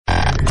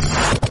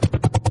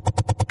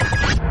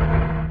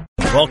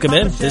Welcome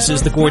in. This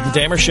is the Gordon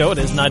Damer Show. It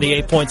is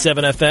 98.7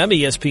 FM,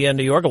 ESPN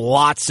New York.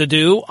 Lots to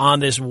do on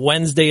this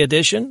Wednesday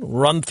edition.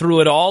 Run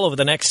through it all over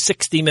the next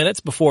 60 minutes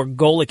before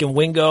Golick and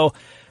Wingo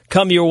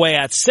come your way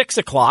at 6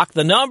 o'clock.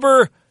 The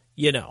number,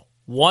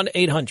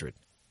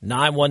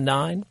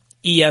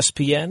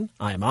 1-800-919-ESPN.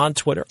 I am on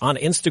Twitter, on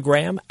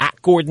Instagram, at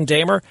Gordon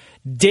Damer.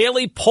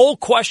 Daily poll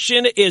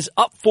question is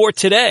up for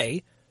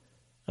today.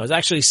 I was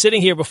actually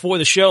sitting here before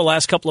the show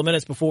last couple of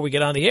minutes before we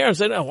get on the air and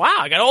said, oh, wow,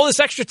 I got all this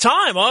extra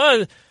time.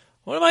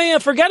 What am I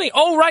forgetting?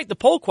 Oh, right, the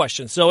poll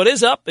question. So it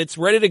is up. It's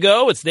ready to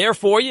go. It's there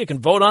for you. You can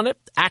vote on it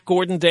at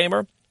Gordon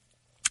Damer.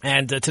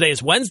 And today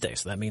is Wednesday,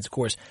 so that means, of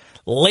course,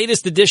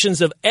 latest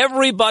editions of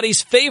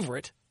everybody's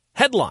favorite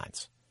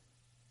headlines.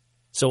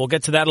 So we'll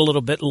get to that a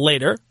little bit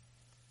later.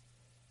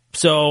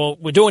 So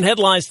we're doing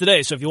headlines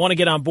today. So if you want to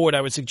get on board,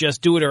 I would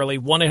suggest do it early.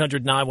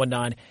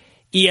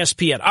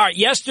 1-800-919-ESPN. All right,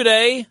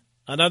 yesterday,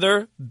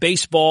 another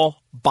baseball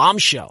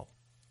bombshell.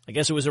 I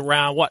guess it was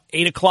around,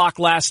 8 o'clock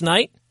last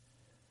night.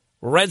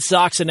 Red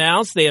Sox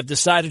announced they have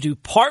decided to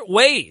part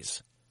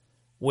ways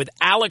with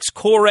Alex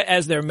Cora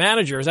as their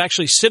manager. Is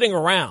actually sitting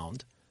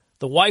around.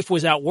 The wife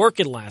was out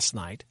working last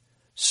night.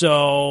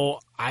 So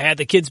I had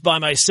the kids by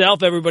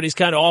myself. Everybody's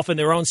kind of off in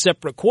their own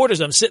separate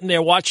quarters. I'm sitting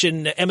there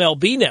watching the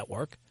MLB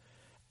Network,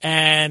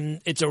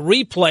 and it's a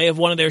replay of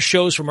one of their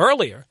shows from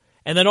earlier.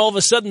 And then all of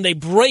a sudden they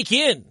break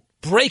in.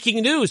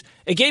 Breaking news.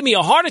 It gave me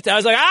a heart attack. I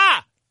was like,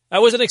 I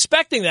wasn't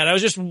expecting that. I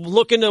was just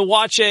looking to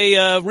watch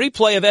a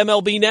replay of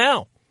MLB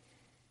Now.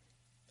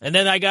 And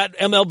then I got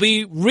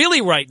MLB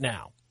Really Right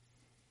Now.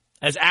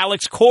 As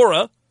Alex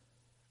Cora,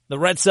 the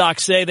Red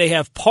Sox say they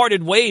have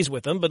parted ways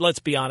with him, but let's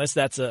be honest,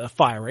 that's a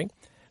firing.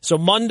 So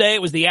Monday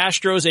it was the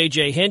Astros,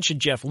 A.J. Hinch and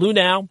Jeff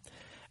Luhnow,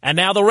 and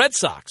now the Red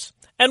Sox.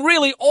 And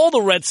really all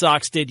the Red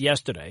Sox did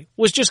yesterday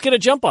was just get a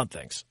jump on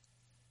things.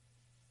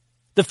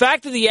 The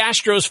fact that the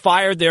Astros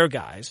fired their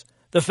guys,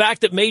 the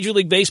fact that Major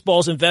League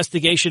Baseball's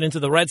investigation into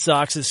the Red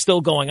Sox is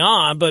still going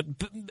on, but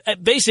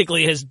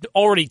basically has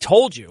already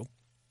told you,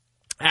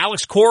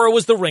 Alex Cora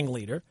was the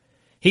ringleader.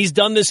 He's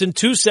done this in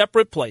two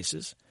separate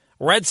places.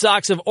 Red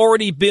Sox have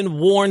already been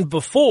warned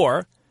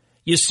before.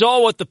 You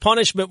saw what the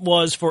punishment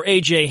was for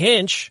A.J.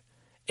 Hinch.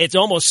 It's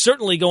almost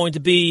certainly going to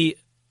be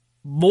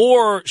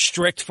more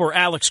strict for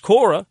Alex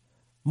Cora,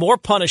 more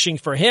punishing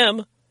for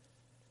him.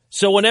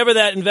 So whenever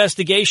that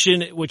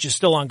investigation, which is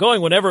still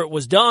ongoing, whenever it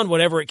was done,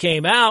 whenever it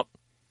came out,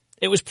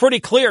 it was pretty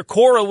clear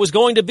Cora was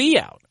going to be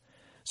out.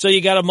 So you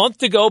got a month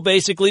to go,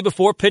 basically,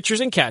 before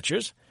pitchers and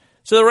catchers.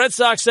 So the Red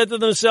Sox said to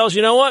themselves,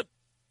 you know what?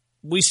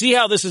 We see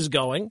how this is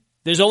going.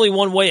 There's only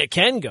one way it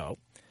can go.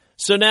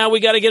 So now we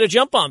got to get a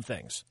jump on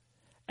things.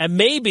 And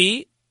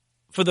maybe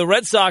for the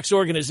Red Sox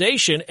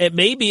organization, it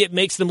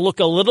makes them look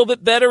a little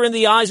bit better in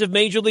the eyes of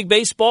Major League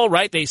Baseball,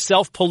 right? They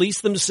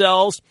self-police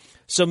themselves.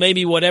 So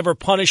maybe whatever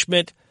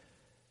punishment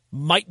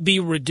might be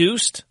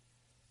reduced.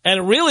 And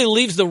it really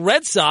leaves the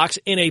Red Sox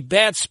in a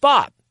bad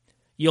spot.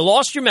 You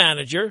lost your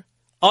manager.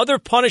 Other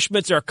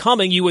punishments are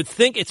coming. You would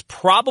think it's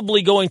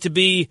probably going to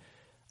be,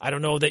 I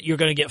don't know that you're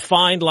going to get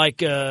fined like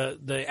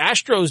the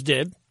Astros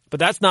did, but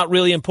that's not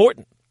really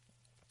important.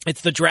 It's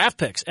the draft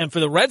picks. And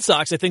for the Red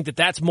Sox, I think that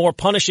that's more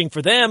punishing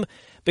for them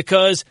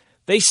because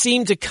they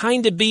seem to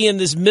kind of be in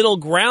this middle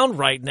ground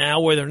right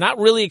now where they're not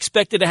really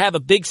expected to have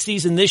a big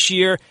season this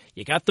year.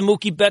 You got the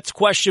Mookie Betts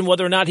question,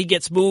 whether or not he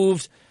gets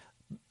moved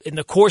in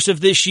the course of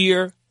this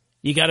year.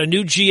 You got a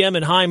new GM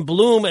in Chaim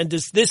Bloom, and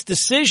does this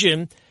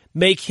decision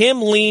make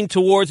him lean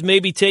towards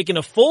maybe taking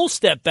a full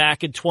step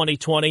back in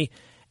 2020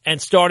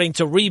 and starting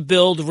to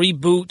rebuild,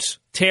 reboot,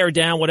 tear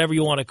down, whatever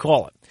you want to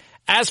call it.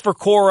 As for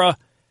Cora,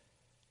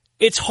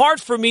 it's hard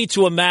for me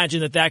to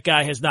imagine that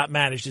guy has not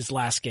managed his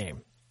last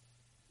game.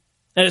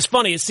 And it's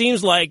funny, it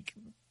seems like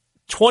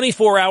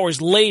 24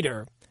 hours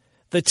later,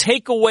 the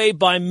takeaway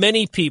by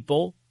many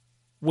people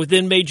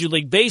within Major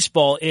League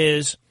Baseball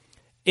is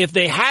if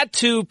they had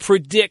to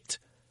predict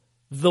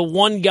the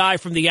one guy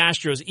from the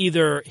Astros,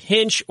 either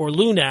Hinch or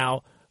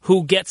Luhnow,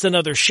 who gets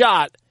another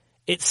shot,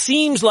 it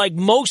seems like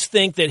most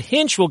think that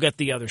Hinch will get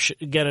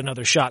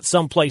another shot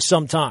someplace,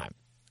 sometime.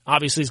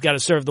 Obviously, he's got to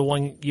serve the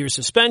 1-year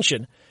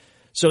suspension,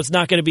 so it's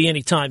not going to be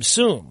anytime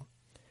soon.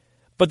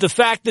 But the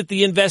fact that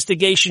the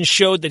investigation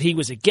showed that he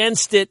was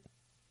against it,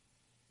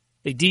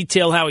 they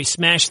detail how he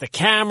smashed the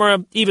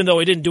camera, even though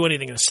he didn't do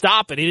anything to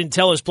stop it. He didn't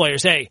tell his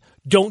players, hey,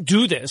 don't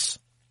do this.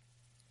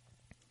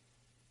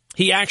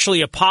 He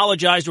actually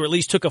apologized, or at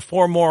least took a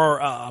far more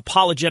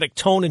apologetic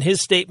tone in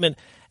his statement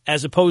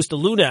as opposed to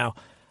Luhnow.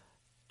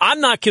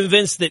 I'm not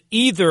convinced that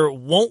either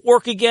won't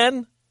work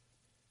again.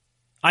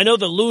 I know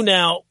that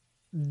Luhnow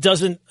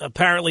doesn't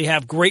apparently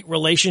have great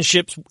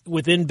relationships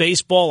within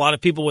baseball. A lot of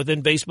people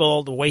within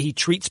baseball, the way he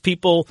treats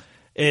people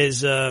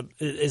is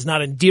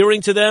not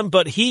endearing to them,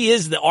 but he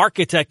is the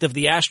architect of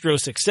the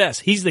Astros' success.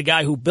 He's the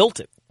guy who built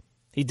it.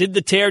 He did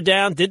the tear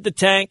down, did the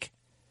tank.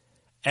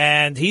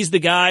 And he's the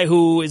guy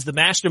who is the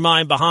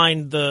mastermind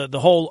behind the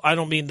whole, I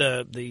don't mean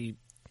the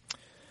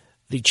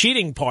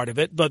cheating part of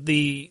it, but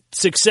the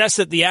success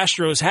that the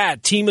Astros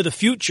had, team of the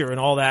future and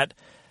all that,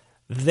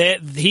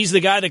 he's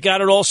the guy that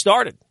got it all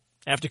started.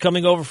 after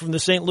coming over from the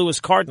St. Louis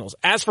Cardinals.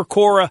 As for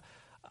Cora,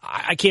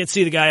 I can't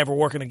see the guy ever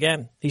working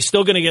again. He's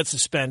still going to get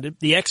suspended.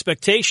 The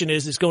expectation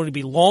is it's going to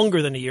be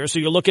longer than a year, so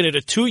you're looking at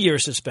a 2-year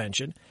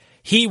suspension.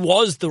 He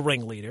was the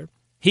ringleader.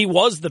 He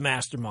was the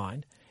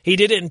mastermind. He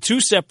did it in 2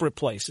 separate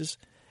places.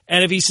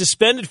 And if he's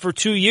suspended for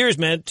 2 years,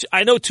 man,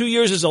 I know 2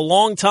 years is a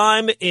long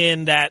time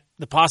in that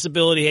the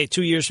possibility, hey,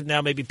 2 years from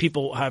now, maybe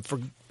people have,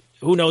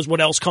 who knows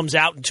what else comes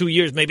out in 2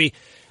 years. Maybe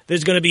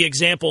there's going to be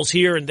examples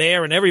here and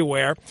there and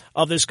everywhere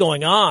of this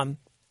going on.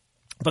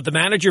 But the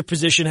manager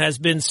position has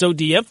been so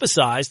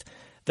de-emphasized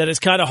that it's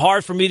kind of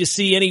hard for me to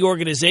see any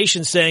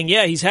organization saying,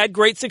 yeah, he's had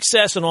great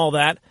success and all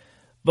that,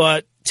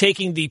 but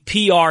taking the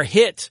PR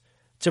hit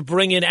to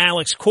bring in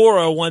Alex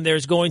Cora when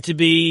there's going to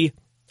be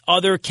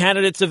other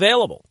candidates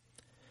available.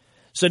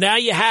 So now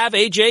you have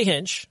A.J.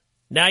 Hinch,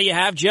 now you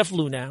have Jeff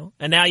Luhnow,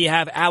 and now you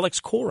have Alex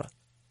Cora,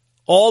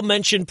 all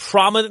mentioned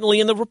prominently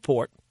in the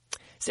report.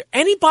 Is there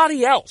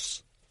anybody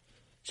else?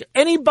 Is there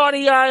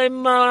anybody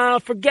I'm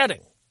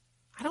forgetting?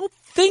 I don't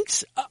think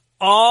so.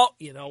 Oh,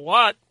 you know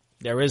what?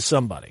 There is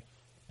somebody.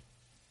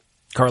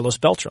 Carlos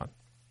Beltran.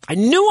 I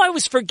knew I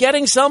was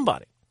forgetting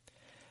somebody.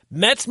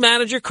 Mets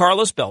manager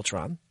Carlos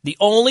Beltran, the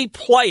only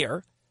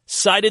player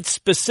cited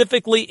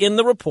specifically in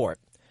the report.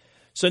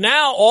 So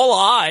now all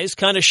eyes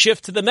kind of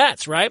shift to the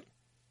Mets, right?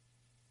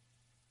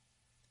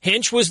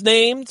 Hinch was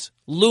named.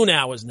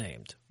 Luhnow was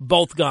named.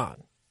 Both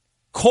gone.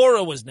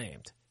 Cora was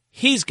named.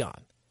 He's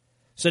gone.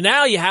 So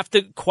now you have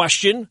to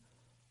question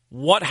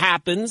what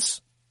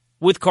happens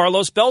with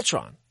Carlos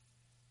Beltran.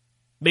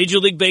 Major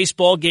League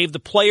Baseball gave the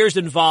players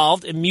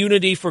involved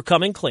immunity for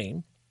coming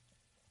clean.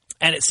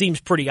 And it seems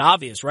pretty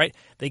obvious, right?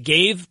 They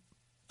gave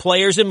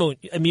players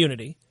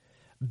immunity.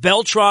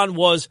 Beltran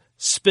was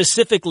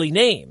specifically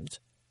named.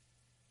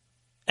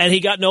 And he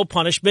got no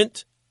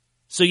punishment.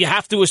 So you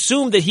have to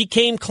assume that he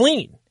came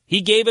clean.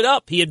 He gave it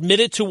up. He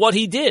admitted to what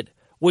he did,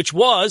 which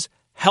was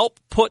help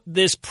put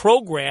this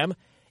program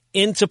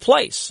into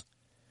place.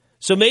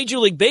 So Major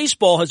League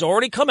Baseball has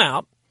already come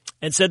out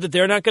and said that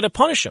they're not going to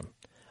punish him.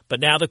 But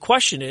now the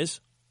question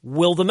is,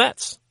 will the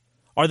Mets?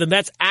 Are the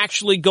Mets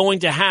actually going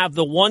to have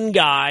the one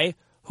guy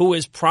who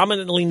is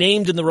prominently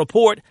named in the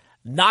report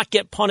not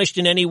get punished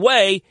in any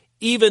way,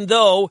 even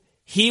though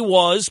he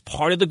was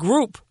part of the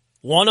group,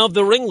 one of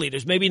the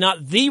ringleaders, maybe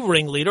not the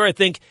ringleader? I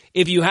think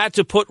if you had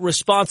to put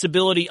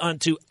responsibility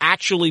onto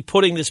actually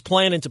putting this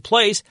plan into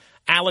place,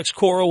 Alex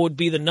Cora would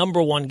be the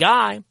number one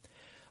guy.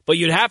 But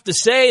you'd have to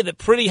say that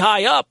pretty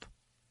high up,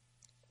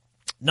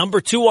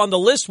 number 2 on the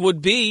list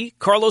would be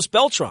Carlos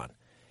Beltran.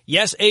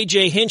 Yes,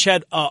 A.J. Hinch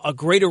had a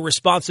greater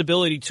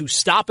responsibility to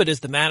stop it as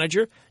the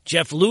manager.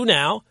 Jeff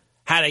Luhnow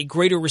had a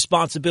greater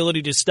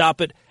responsibility to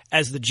stop it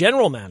as the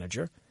general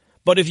manager.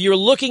 But if you're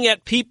looking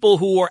at people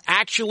who are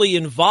actually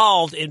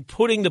involved in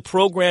putting the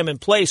program in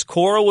place,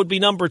 Cora would be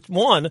number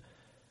 1,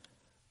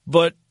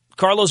 but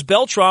Carlos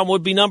Beltran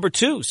would be number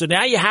 2. So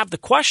now you have the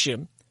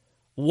question,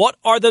 what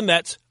are the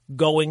Mets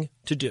going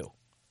to do?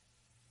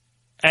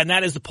 And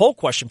that is the poll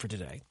question for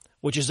today,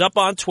 which is up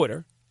on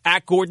Twitter,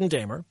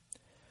 @GordonDamer.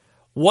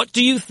 What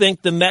do you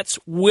think the Mets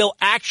will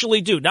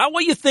actually do? Not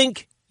what you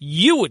think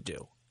you would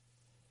do.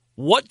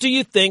 What do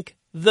you think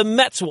the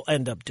Mets will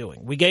end up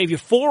doing? We gave you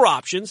 4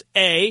 options.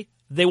 A,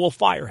 they will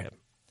fire him.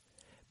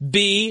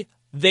 B,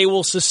 they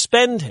will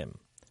suspend him.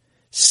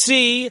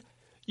 C,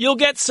 you'll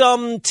get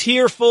some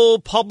tearful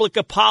public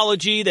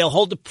apology. They'll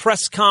hold a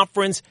press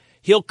conference.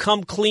 He'll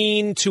come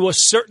clean to a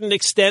certain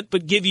extent,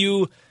 but give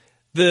you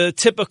the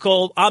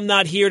typical, I'm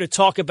not here to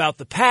talk about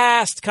the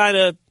past, kind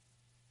of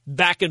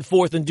back and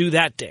forth and do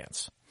that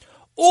dance.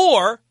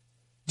 Or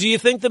do you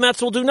think the Mets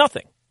will do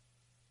nothing?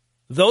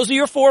 Those are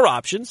your 4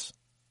 options.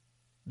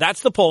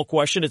 That's the poll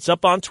question. It's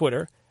up on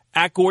Twitter,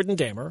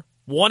 @GordonDamer.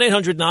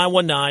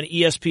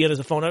 1-800-919-ESPN is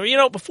the phone number. You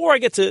know, before I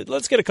get to,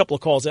 let's get a couple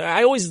of calls.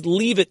 I always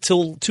leave it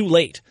till too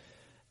late.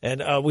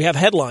 And we have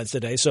headlines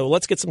today, so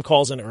let's get some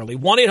calls in early.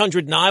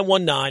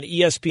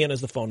 1-800-919-ESPN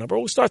is the phone number.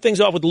 We'll start things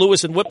off with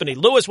Lewis and Whippany.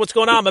 Lewis, what's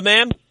going on, my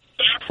man?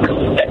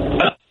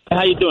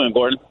 How you doing,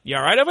 Gordon? You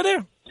all right over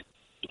there?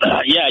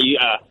 Yeah,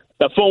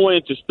 the phone went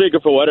into speaker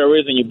for whatever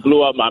reason. You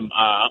blew up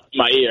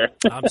my ear.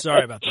 I'm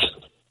sorry about that.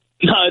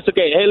 No, it's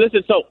okay. Hey,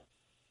 listen, so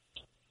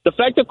the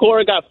fact that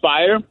Cora got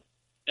fired,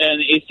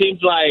 and it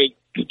seems like,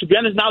 to be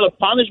honest, now the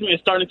punishment is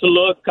starting to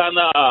look kind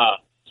of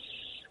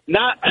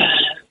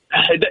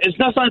it's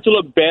not starting to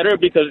look better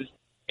because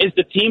it's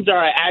the teams that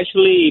are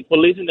actually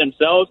policing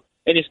themselves,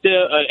 and it's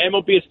still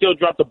MLB has still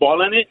dropped the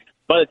ball on it.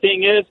 But the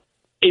thing is,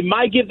 it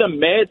might give the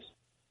Mets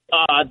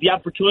the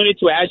opportunity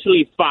to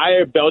actually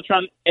fire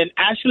Beltran and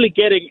actually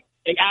get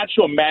an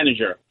actual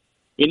manager.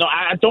 You know,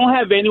 I don't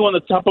have anyone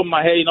on the top of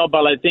my head,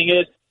 but the thing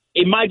is,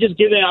 it might just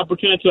give them an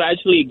opportunity to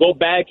actually go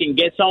back and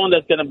get someone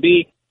that's going to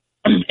be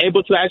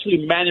able to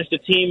actually manage the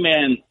team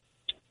and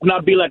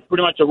not be like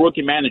pretty much a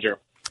rookie manager.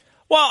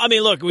 Well, I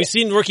mean, look, we've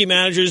seen rookie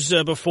managers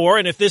before,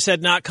 and if this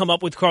had not come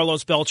up with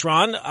Carlos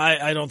Beltran,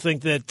 I don't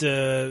think that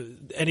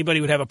anybody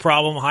would have a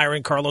problem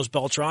hiring Carlos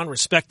Beltran.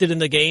 Respected in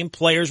the game,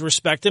 players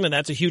respect him, and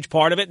that's a huge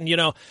part of it. And, you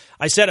know,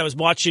 I said I was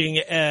watching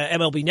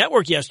MLB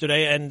Network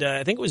yesterday, and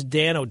I think it was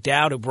Dan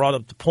O'Dowd who brought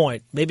up the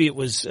point. Maybe it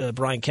was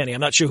Brian Kenny. I'm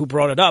not sure who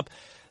brought it up,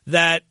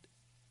 that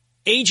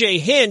A.J.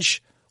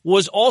 Hinch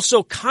was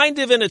also kind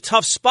of in a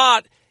tough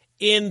spot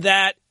in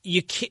that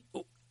it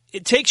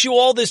takes you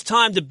all this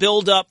time to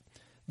build up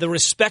the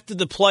respect of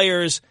the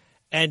players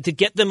and to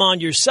get them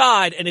on your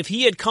side. And if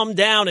he had come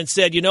down and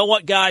said, you know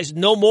what, guys,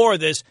 no more of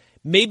this,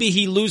 maybe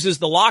he loses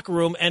the locker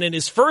room. And in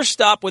his first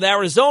stop with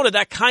Arizona,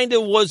 that kind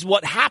of was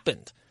what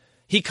happened.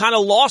 He kind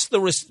of lost the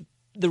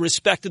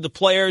respect of the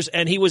players,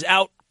 and he was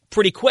out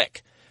pretty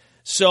quick.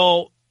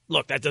 So,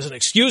 look, that doesn't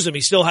excuse him.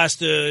 He still has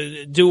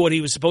to do what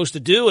he was supposed to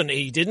do, and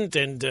he didn't.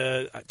 And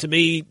to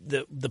me,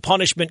 the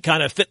punishment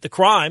kind of fit the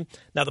crime.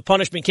 Now, the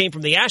punishment came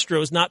from the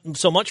Astros, not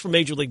so much from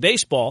Major League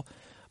Baseball.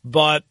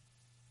 But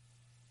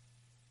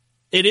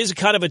it is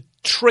kind of a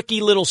tricky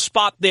little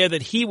spot there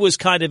that he was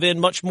kind of in,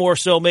 much more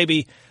so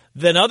maybe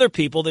than other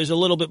people. There's a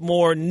little bit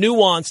more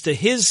nuance to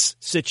his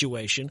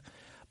situation.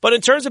 But in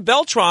terms of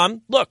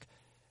Beltran, look,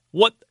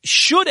 what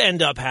should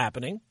end up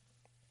happening,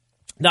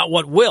 not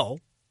what will,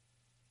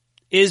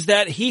 is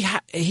that he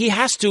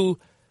has to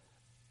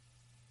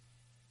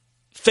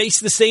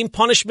face the same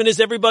punishment as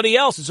everybody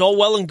else. It's all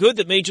well and good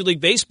that Major League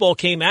Baseball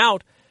came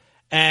out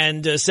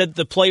and said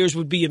the players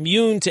would be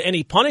immune to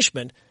any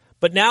punishment.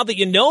 But now that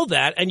you know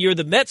that, and you're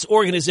the Mets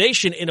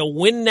organization in a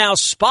win-now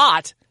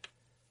spot,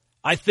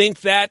 I think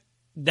that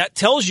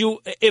tells you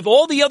if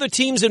all the other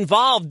teams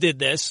involved did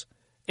this,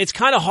 it's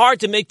kind of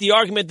hard to make the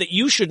argument that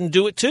you shouldn't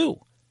do it too.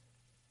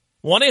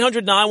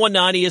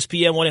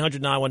 1-800-919-ESPN,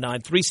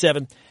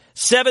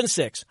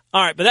 1-800-919-3776.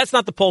 All right, but that's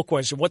not the poll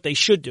question, what they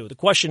should do. The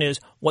question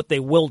is what they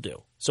will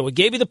do. So we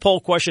gave you the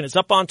poll question. It's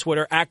up on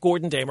Twitter,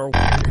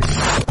 @GordonDamer.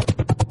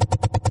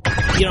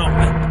 You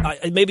know,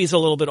 maybe it's a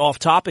little bit off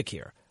topic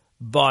here,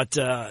 but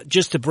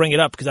just to bring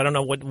it up, because I don't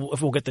know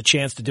if we'll get the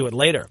chance to do it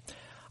later.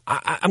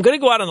 I'm going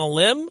to go out on a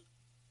limb.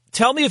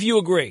 Tell me if you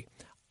agree.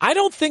 I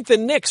don't think the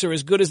Knicks are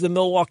as good as the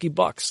Milwaukee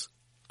Bucks.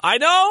 I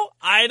know.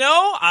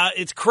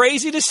 It's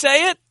crazy to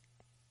say it,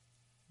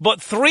 but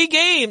 3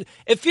 games,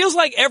 it feels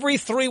like every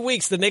 3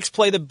 weeks the Knicks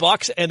play the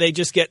Bucks and they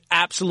just get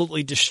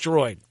absolutely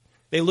destroyed.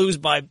 They lose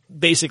by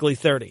basically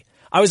 30.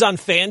 I was on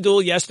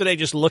FanDuel yesterday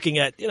just looking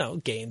at,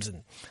 games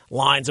and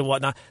lines and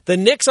whatnot. The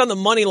Knicks on the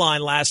money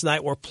line last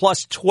night were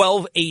plus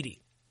 1280.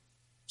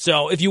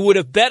 So if you would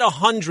have bet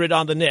 100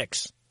 on the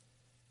Knicks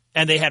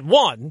and they had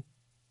won,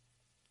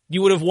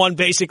 you would have won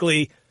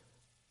basically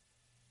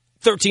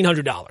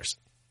 $1,300.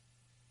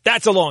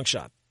 That's a long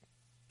shot.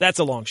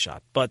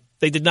 But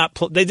they did not.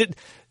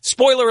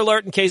 Spoiler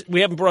alert, in case we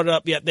haven't brought it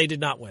up yet, they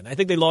did not win. I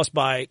think they lost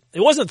by,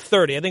 it wasn't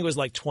 30. I think it was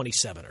like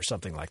 27 or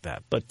something like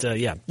that. But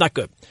yeah, not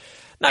good.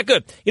 Not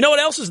good. You know what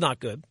else is not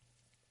good?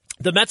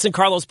 The Mets and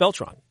Carlos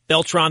Beltran.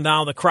 Beltran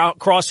now in the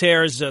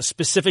crosshairs,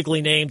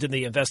 specifically named in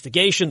the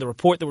investigation, the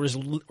report that was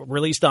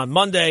released on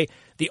Monday,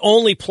 the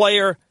only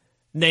player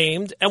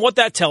named. And what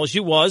that tells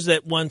you was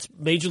that once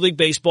Major League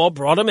Baseball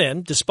brought him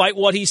in, despite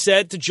what he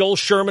said to Joel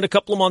Sherman a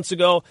couple of months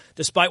ago,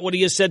 despite what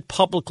he has said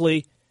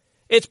publicly,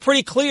 it's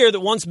pretty clear that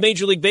once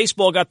Major League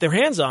Baseball got their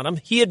hands on him,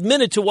 he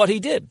admitted to what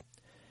he did.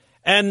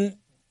 And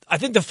I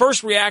think the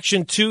first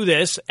reaction to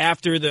this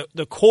after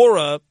the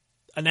Cora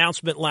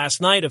announcement last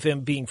night of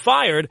him being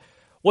fired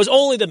was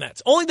only the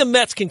Mets. Only the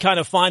Mets can kind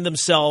of find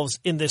themselves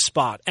in this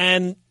spot.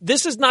 And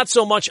this is not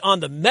so much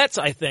on the Mets,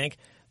 I think,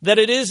 that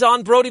it is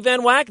on Brodie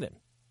Van Wagenen.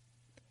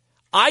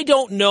 I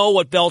don't know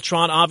what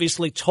Beltran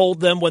obviously told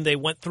them when they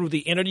went through the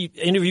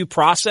interview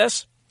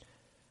process,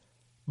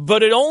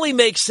 but it only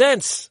makes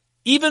sense,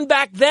 even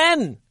back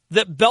then,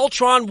 that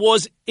Beltran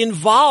was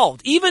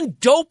involved. Even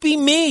Dopey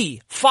Me,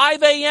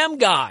 5 a.m.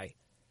 guy,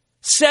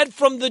 said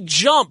from the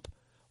jump,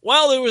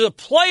 well, there was a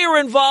player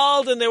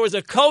involved and there was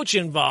a coach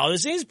involved. It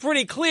seems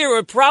pretty clear it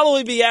would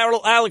probably be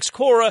Alex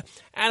Cora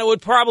and it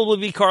would probably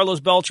be Carlos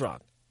Beltran.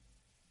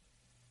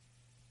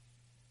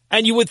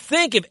 And you would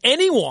think if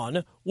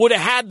anyone would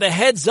have had the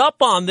heads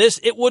up on this,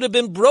 it would have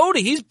been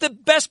Brodie. He's the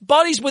best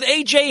buddies with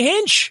A.J.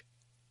 Hinch.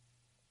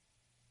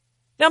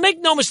 Now, make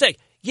no mistake,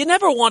 you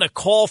never want to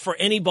call for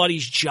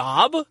anybody's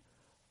job,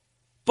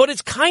 but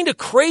it's kind of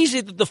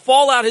crazy that the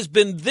fallout has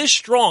been this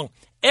strong.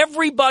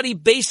 Everybody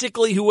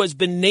basically who has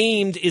been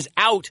named is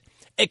out,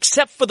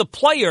 except for the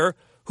player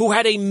who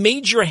had a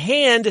major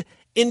hand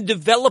in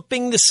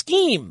developing the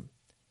scheme.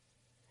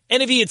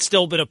 And if he had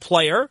still been a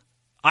player,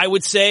 I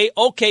would say,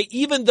 okay,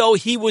 even though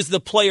he was the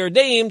player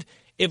named,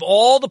 if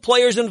all the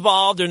players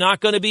involved are not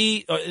going to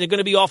be, they're going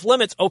to be off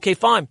limits, okay,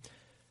 fine.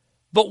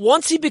 But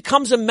once he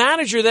becomes a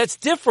manager, that's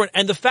different.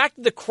 And the fact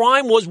that the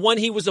crime was when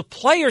he was a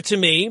player, to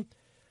me,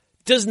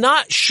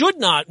 should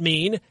not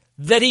mean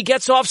that he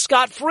gets off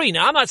scot-free.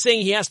 Now, I'm not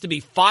saying he has to be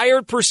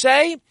fired per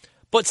se,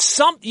 but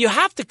you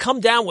have to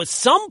come down with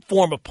some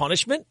form of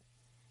punishment.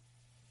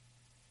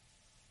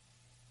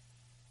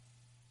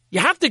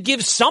 You have to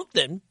give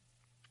something.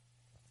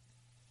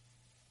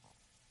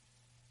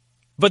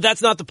 But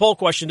that's not the poll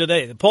question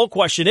today. The poll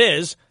question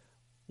is,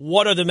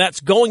 what are the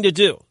Mets going to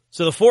do?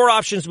 So the 4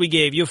 options we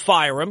gave you: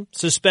 fire him,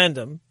 suspend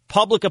him,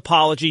 public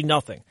apology,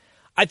 nothing.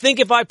 I think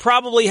if I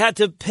probably had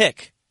to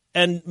pick,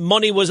 and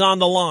money was on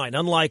the line,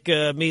 unlike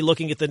me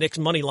looking at the Knicks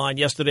money line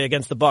yesterday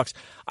against the Bucks,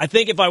 I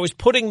think if I was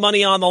putting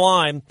money on the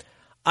line,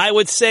 I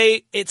would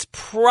say it's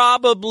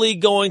probably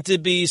going to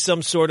be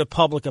some sort of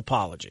public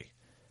apology.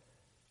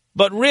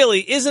 But really,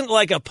 isn't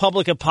like a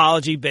public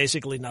apology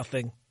basically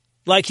nothing?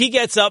 Like, he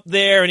gets up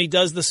there and he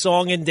does the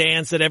song and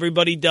dance that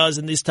everybody does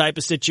in this type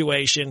of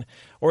situation,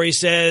 or he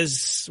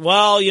says,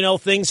 well,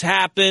 things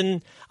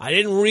happen. I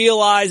didn't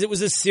realize it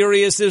was as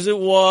serious as it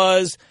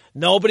was.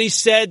 Nobody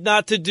said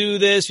not to do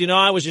this.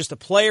 I was just a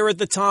player at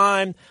the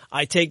time.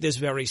 I take this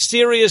very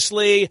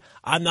seriously.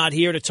 I'm not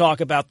here to talk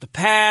about the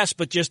past,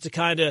 but just to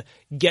kind of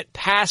get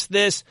past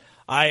this.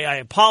 I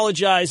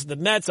apologize to the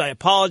Mets. I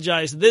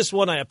apologize to this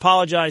one. I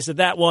apologize to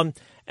that one.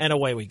 And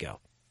away we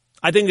go.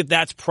 I think that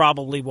that's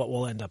probably what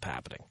will end up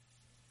happening.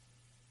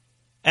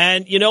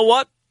 And you know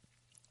what?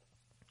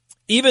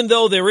 Even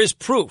though there is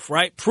proof,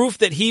 right? Proof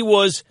that he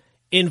was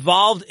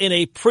involved in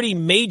a pretty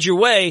major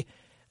way,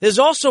 there's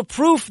also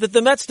proof that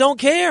the Mets don't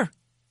care.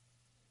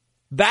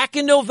 Back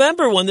in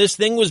November, when this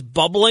thing was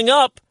bubbling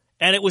up,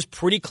 and it was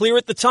pretty clear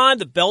at the time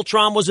that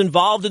Beltran was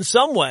involved in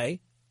some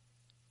way,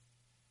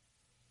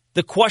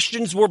 the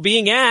questions were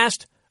being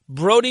asked.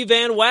 Brodie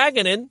Van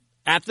Wagenen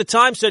at the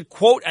time said,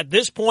 quote, "At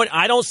this point,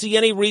 I don't see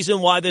any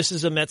reason why this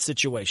is a Mets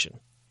situation."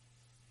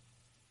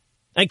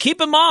 And keep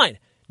in mind,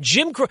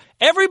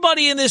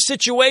 everybody in this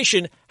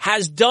situation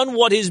has done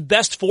what is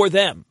best for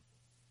them.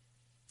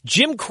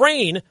 Jim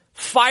Crane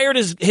fired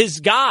his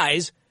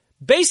guys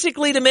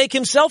basically to make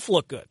himself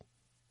look good.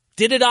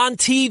 Did it on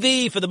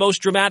TV for the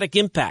most dramatic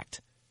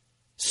impact.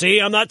 See,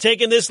 I'm not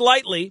taking this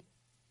lightly.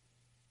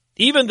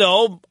 Even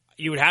though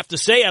you would have to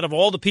say, out of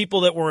all the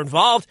people that were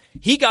involved,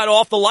 he got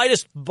off the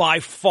lightest by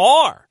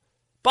far.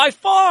 By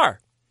far.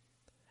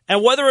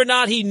 And whether or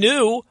not he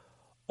knew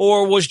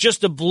or was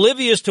just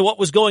oblivious to what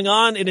was going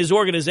on in his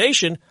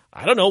organization,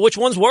 I don't know which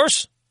one's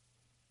worse.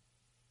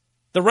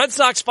 The Red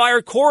Sox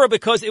fired Cora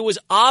because it was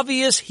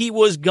obvious he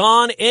was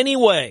gone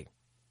anyway.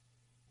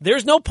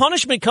 There's no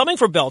punishment coming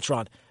for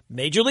Beltran.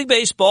 Major League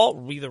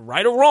Baseball, either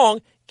right or wrong,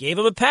 gave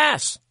him a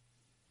pass.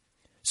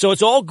 So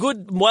it's all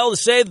good and well to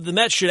say that the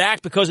Mets should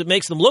act because it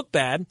makes them look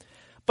bad,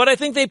 but I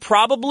think they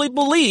probably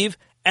believe,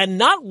 and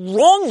not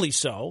wrongly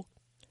so,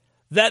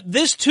 that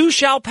this too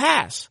shall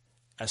pass,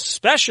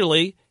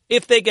 especially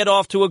if they get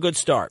off to a good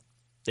start.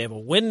 They have a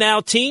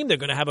win-now team. They're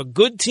going to have a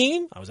good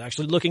team. I was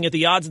actually looking at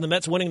the odds in the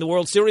Mets winning the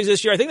World Series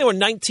this year. I think they were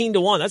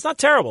 19-1. That's not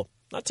terrible.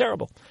 Not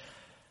terrible.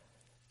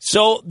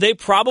 So they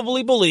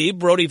probably believe,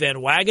 Brodie Van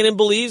Wagenen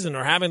believes, and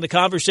are having the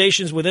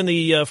conversations within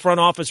the front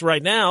office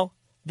right now,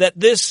 that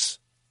this,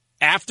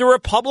 after a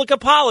public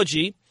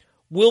apology,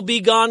 will be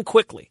gone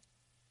quickly.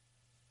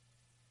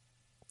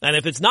 And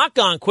if it's not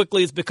gone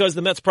quickly, it's because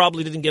the Mets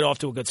probably didn't get off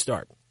to a good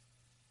start.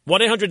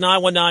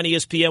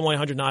 1-800-919-ESPN,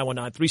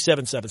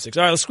 1-800-919-3776.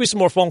 All right, let's squeeze some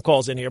more phone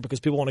calls in here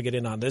because people want to get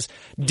in on this.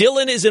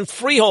 Dylan is in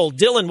Freehold.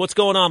 Dylan, what's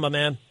going on, my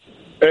man?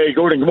 Hey,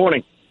 Gordon, good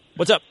morning.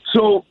 What's up?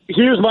 So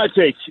here's my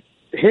take.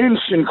 Hinch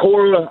and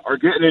Cora are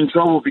getting in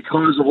trouble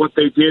because of what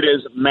they did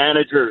as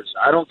managers.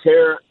 I don't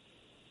care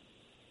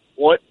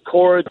what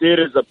Cora did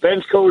as a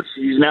bench coach.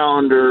 He's now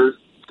under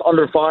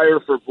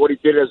fire for what he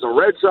did as a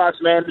Red Sox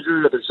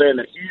manager. They're saying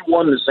that he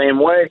won the same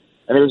way,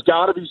 and there's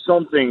got to be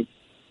something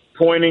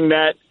pointing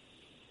that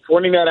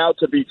out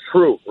to be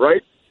true,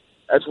 right?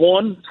 That's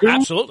one. Two,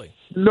 absolutely.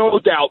 No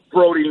doubt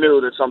Brodie knew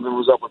that something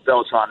was up with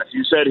Beltran. If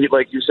you said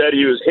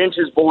he was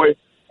Hinch's boy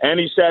and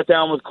he sat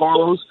down with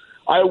Carlos,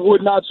 I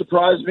would not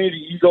surprise me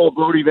the ego of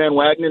Brodie Van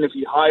Wagenen if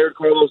he hired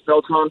Carlos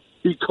Beltran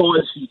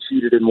because he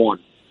cheated and won.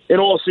 In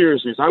all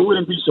seriousness, I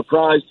wouldn't be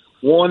surprised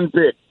one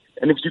bit.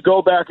 And if you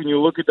go back and you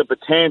look at the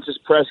Betances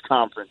press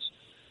conference,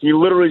 he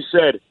literally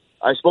said,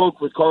 I spoke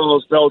with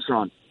Carlos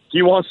Beltran.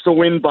 He wants to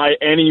win by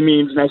any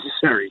means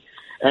necessary.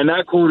 And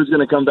that quote is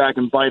going to come back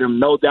and bite him,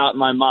 no doubt in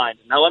my mind.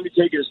 Now, let me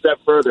take it a step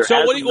further.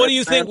 So what do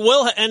you think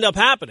will end up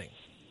happening?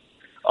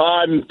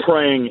 I'm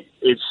praying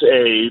it's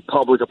a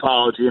public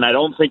apology, and I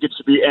don't think it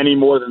should be any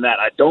more than that.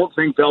 I don't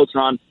think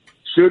Beltran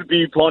should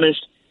be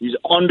punished. He's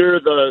under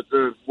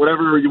the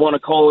whatever you want to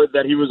call it,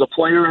 that he was a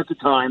player at the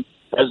time.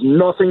 It has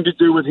nothing to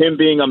do with him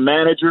being a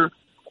manager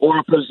or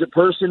a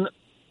person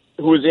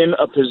who is in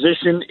a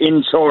position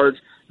in charge,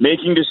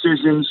 making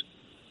decisions,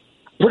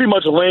 pretty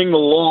much laying the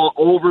law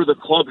over the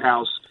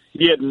clubhouse.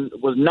 He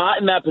was not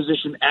in that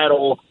position at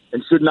all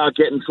and should not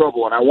get in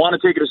trouble. And I want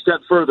to take it a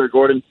step further,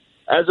 Gordon.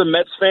 As a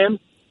Mets fan,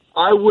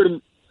 I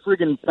wouldn't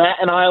friggin' bat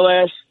an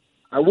eyelash.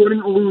 I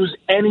wouldn't lose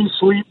any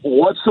sleep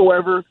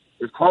whatsoever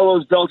if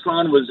Carlos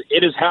Beltran was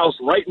at his house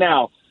right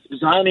now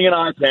designing an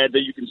iPad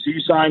that you can see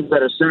signs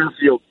at a center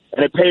field,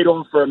 and it paid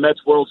off for a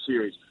Mets World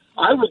Series.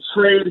 I would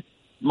trade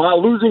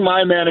losing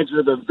my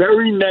manager the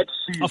very next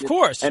season, of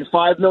course, and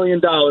 $5 million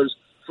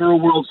for a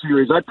World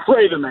Series. I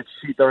pray the Mets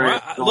cheat their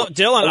ass. Look,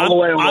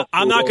 Dylan,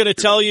 I'm not going to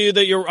tell you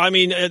that you're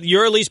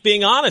at least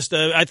being honest.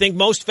 I think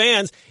most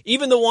fans,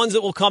 even the ones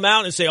that will come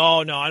out and say,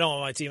 oh, no, I don't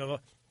want my team. Of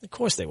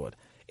course they would.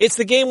 It's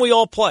the game we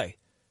all play.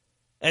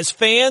 As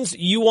fans,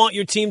 you want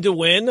your team to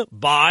win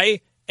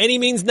by any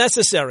means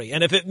necessary.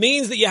 And if it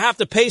means that you have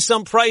to pay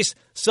some price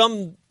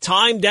some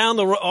time down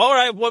the road, all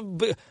right,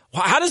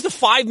 how does the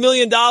 $5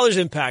 million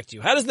impact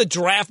you? How does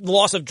the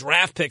loss of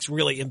draft picks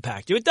really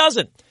impact you? It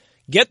doesn't.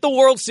 Get the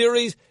World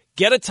Series,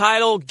 get a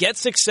title, get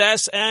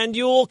success, and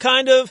you'll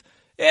kind of,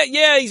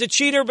 yeah, he's a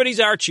cheater, but he's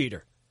our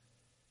cheater.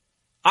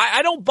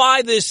 I don't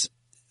buy this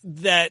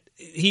that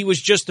he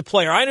was just a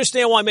player. I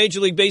understand why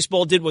Major League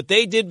Baseball did what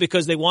they did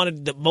because they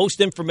wanted the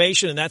most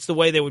information, and that's the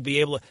way they would be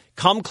able to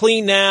come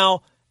clean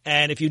now,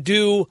 and if you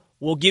do,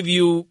 we'll give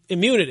you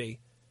immunity.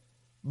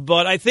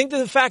 But I think that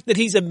the fact that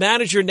he's a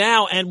manager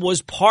now and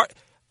was part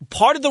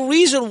of the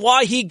reason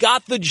why he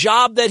got the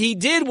job that he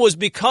did was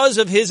because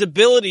of his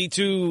ability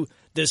to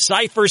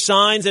decipher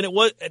signs, and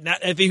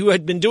if he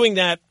had been doing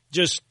that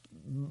just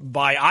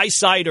by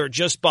eyesight or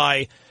just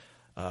by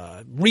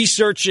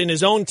research in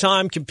his own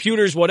time,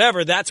 computers,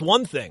 whatever, that's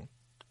one thing.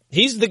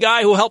 He's the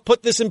guy who helped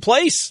put this in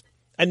place,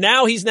 and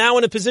now he's now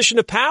in a position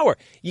of power.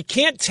 You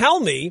can't tell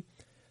me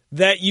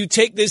that you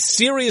take this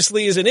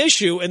seriously as an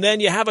issue, and then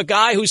you have a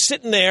guy who's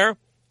sitting there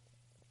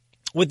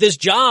with this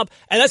job.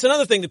 And that's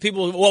another thing that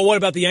people, well, what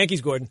about the Yankees,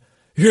 Gordon?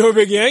 You're a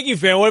big Yankee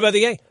fan. What about the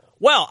Yankees?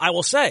 Well, I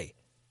will say,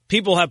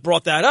 people have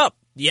brought that up.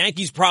 The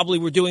Yankees probably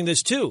were doing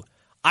this too.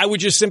 I would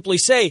just simply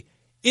say,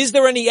 is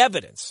there any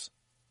evidence?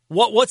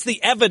 What's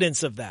the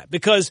evidence of that?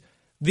 Because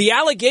the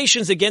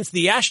allegations against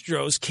the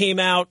Astros came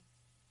out,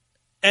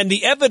 and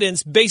the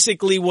evidence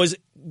basically was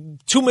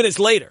 2 minutes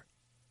later.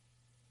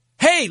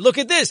 Hey, look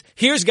at this.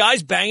 Here's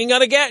guys banging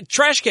on a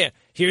trash can.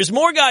 Here's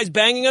more guys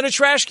banging on a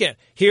trash can.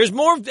 Here's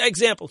more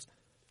examples.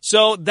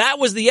 So that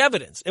was the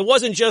evidence. It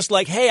wasn't just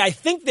like, hey, I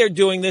think they're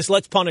doing this,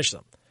 let's punish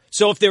them.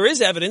 So if there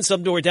is evidence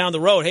somewhere down the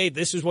road, hey,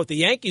 this is what the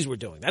Yankees were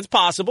doing, that's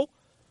possible.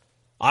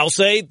 I'll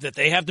say that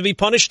they have to be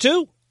punished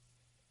too.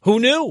 Who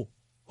knew?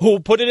 Who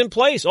put it in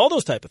place? All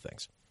those type of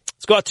things.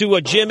 Let's go out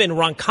to Jim in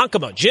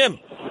Ronkonkoma. Jim.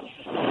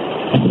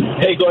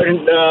 Hey,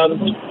 Gordon.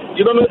 Do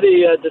you remember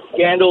the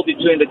scandal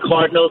between the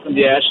Cardinals and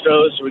the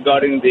Astros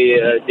regarding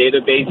the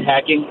database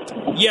hacking?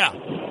 Yeah.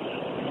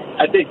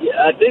 I think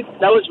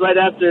that was right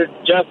after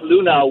Jeff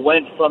Luna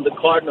went from the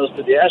Cardinals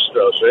to the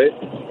Astros, right?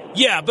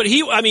 Yeah, but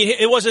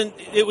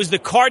it was the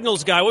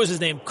Cardinals guy. What was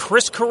his name?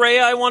 Chris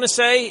Correa, I want to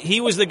say.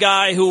 He was the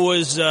guy who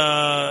was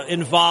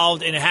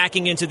involved in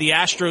hacking into the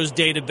Astros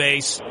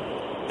database.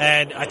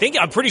 And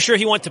I'm pretty sure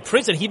he went to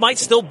prison. He might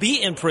still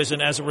be in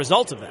prison as a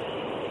result of that.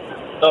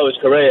 Oh, it's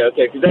Correa.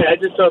 Okay, because I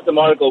just saw some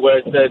article where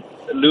it said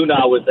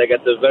Luna was like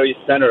at the very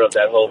center of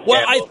that whole scandal.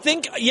 Well, I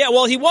think,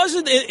 he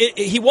wasn't.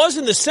 He was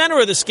in the center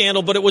of the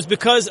scandal, but it was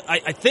because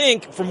I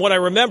think, from what I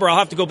remember, I'll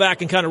have to go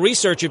back and kind of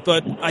research it,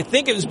 but I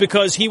think it was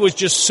because he was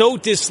just so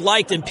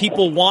disliked and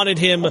people wanted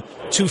him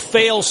to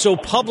fail so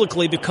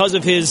publicly because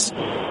of his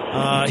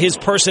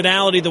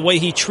personality, the way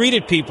he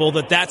treated people,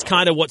 that's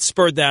kind of what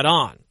spurred that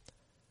on.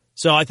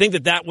 So I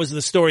think that was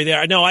the story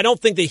there. No, I don't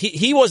think that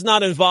he was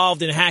not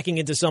involved in hacking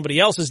into somebody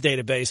else's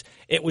database.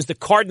 It was the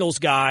Cardinals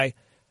guy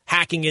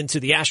hacking into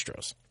the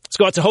Astros. Let's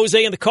go out to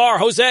Jose in the car.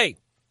 Jose.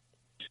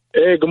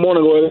 Hey, good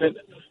morning, Gordon.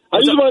 I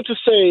just wanted to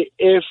say,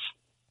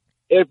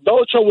 if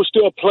Beltran was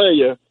still a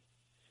player,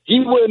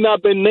 he would not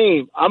have been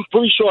named. I'm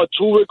pretty sure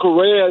Tuve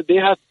Correa, they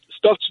have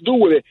stuff to do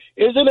with it.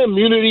 Isn't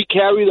immunity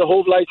carry the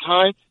whole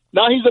lifetime?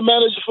 Now he's a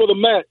manager for the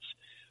Mets.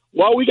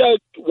 Why we got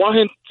to want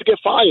him to get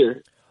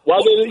fired?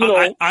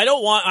 I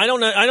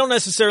don't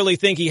necessarily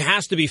think he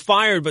has to be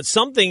fired, but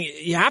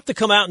you have to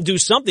come out and do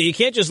something. You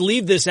can't just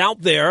leave this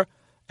out there.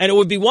 And it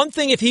would be one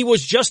thing if he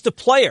was just a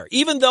player,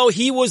 even though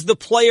he was the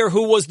player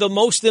who was the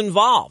most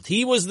involved.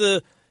 He was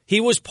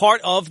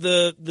part of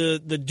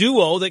the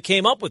duo that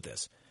came up with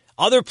this.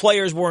 Other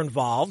players were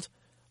involved,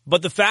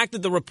 but the fact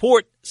that the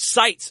report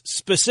cites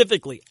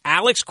specifically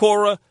Alex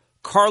Cora,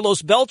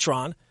 Carlos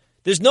Beltran,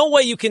 there's no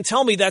way you can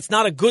tell me that's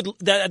not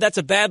that's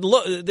a bad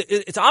look.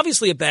 It's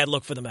obviously a bad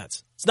look for the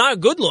Mets. It's not a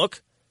good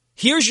look.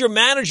 Here's your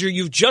manager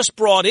you've just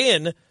brought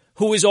in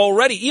who is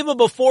already, even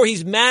before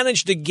he's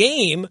managed a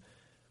game,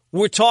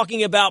 we're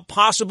talking about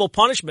possible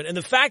punishment. And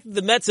the fact that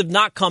the Mets have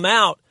not come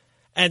out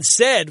and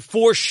said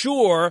for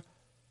sure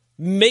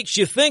makes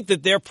you think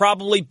that they're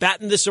probably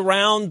batting this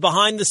around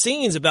behind the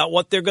scenes about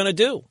what they're going to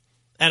do.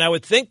 And I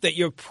would think that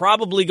you're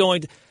probably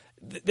going to,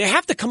 they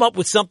have to come up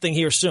with something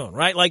here soon,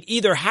 right? Like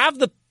either have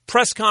the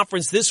press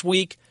conference this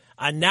week,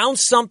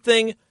 announce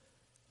something,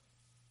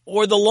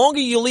 or the longer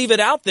you leave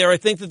it out there, I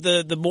think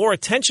that the more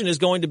attention is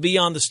going to be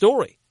on the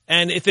story.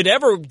 And if it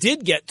ever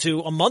did get to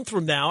a month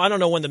from now, I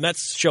don't know when the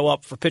Mets show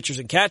up for pitchers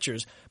and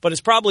catchers, but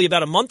it's probably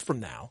about a month from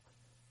now,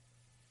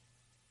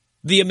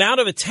 the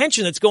amount of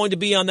attention that's going to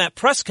be on that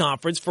press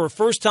conference for a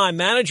first-time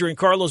manager in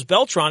Carlos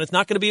Beltran, it's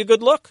not going to be a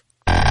good look.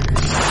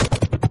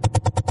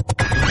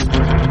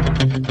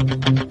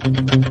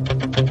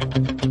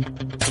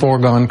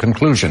 foregone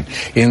conclusion.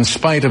 In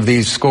spite of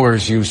these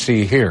scores you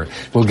see here,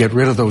 we'll get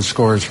rid of those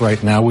scores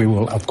right now. We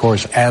will, of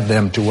course, add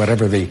them to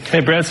whatever the... Hey,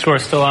 Brad's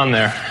score's still on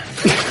there.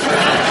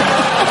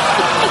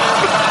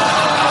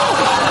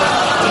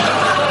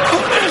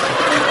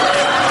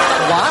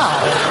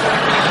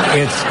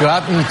 It's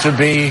gotten to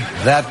be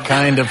that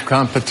kind of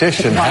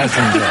competition,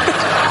 hasn't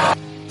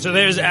it? So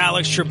there's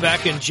Alex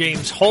Trebek and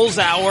James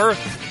Holzhauer,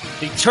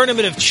 the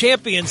Tournament of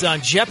Champions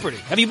on Jeopardy.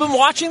 Have you been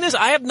watching this?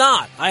 I have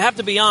not. I have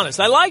to be honest.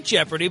 I like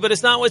Jeopardy, but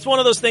it's one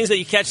of those things that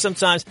you catch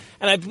sometimes,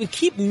 and I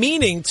keep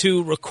meaning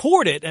to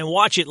record it and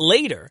watch it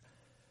later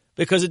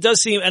because it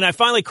does seem, and I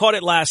finally caught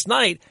it last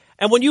night,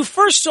 and when you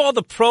first saw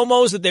the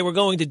promos that they were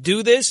going to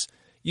do this,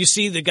 you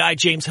see the guy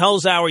James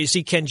Holzhauer, you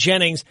see Ken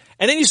Jennings,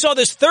 and then you saw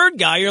this third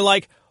guy, you're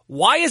like,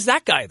 why is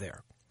that guy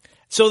there?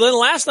 So then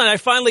last night I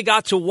finally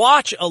got to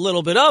watch a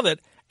little bit of it,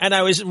 and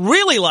I was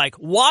really like,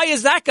 why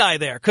is that guy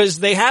there? Because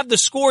they have the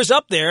scores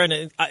up there,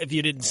 and if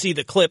you didn't see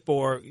the clip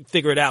or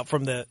figure it out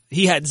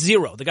he had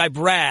 0. The guy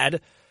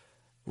Brad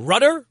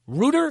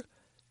Reuter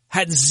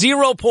had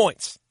 0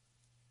 points.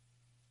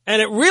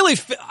 And it really,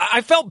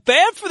 I felt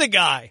bad for the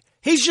guy.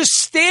 He's just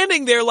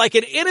standing there like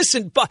an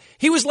innocent,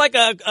 he was like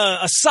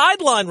a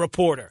sideline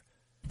reporter.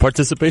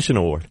 Participation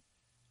award.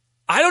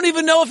 I don't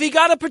even know if he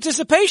got a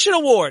participation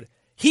award.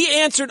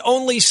 He answered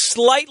only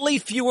slightly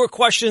fewer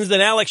questions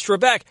than Alex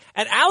Trebek,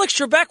 and Alex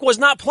Trebek was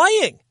not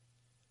playing.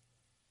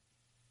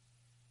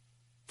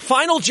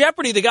 Final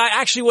Jeopardy, the guy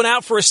actually went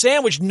out for a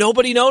sandwich.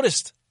 Nobody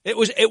noticed. It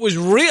was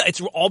real.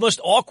 It's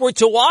almost awkward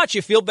to watch.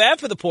 You feel bad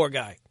for the poor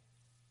guy.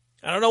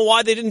 I don't know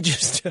why they didn't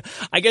just,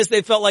 I guess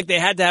they felt like they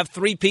had to have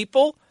 3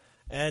 people,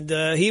 and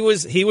he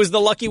was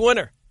the lucky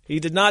winner. He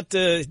did not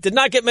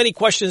get many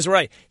questions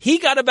right. He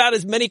got about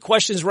as many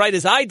questions right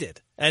as I did.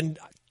 And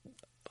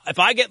if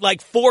I get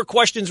like 4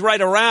 questions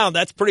right around,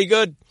 that's pretty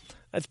good.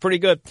 That's pretty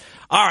good.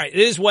 All right. It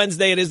is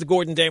Wednesday. It is the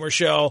Gordon Damer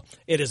Show.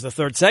 It is the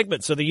third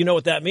segment. So that you know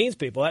what that means,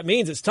 people. That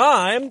means it's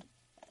time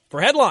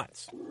for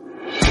headlines.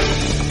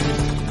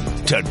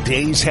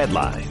 Today's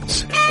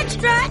headlines.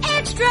 Extra,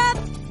 extra.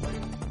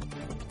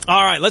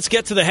 All right. Let's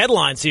get to the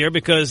headlines here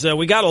because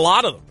we got a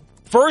lot of them.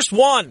 First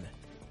one.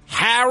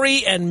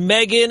 Harry and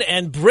Meghan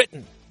and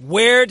Britain.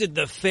 Where did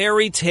the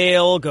fairy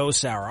tale go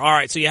sour? All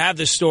right, so you have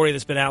this story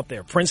that's been out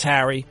there. Prince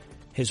Harry,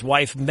 his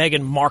wife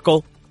Meghan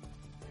Markle,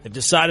 they've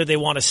decided they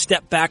want to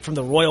step back from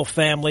the royal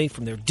family,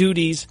 from their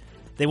duties.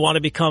 They want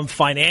to become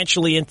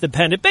financially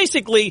independent,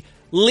 basically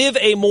live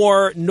a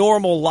more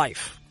normal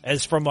life,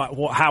 as from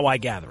how I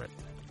gather it.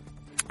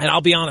 And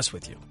I'll be honest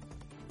with you.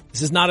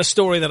 This is not a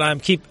story that I'm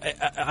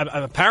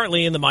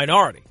apparently in the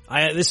minority.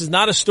 This is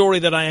not a story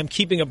that I am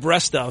keeping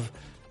abreast of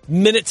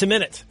minute to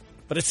minute.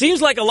 But it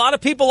seems like a lot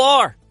of people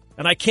are,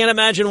 and I can't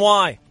imagine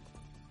why.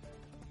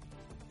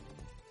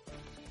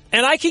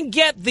 And I can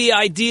get the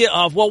idea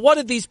of, well, what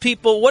did they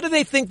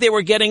think they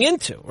were getting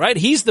into, right?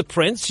 He's the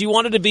prince. You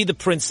wanted to be the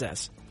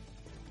princess.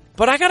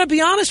 But I got to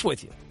be honest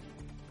with you.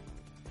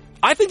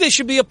 I think they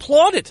should be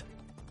applauded.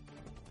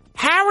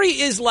 Harry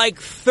is like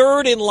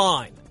third in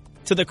line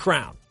to the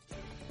crown,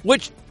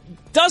 which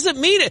doesn't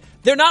mean it.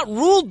 They're not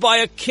ruled by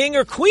a king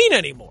or queen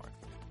anymore.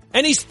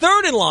 And he's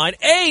third in line.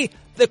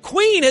 The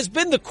queen has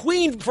been the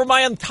queen for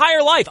my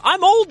entire life.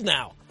 I'm old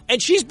now,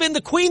 and she's been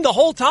the queen the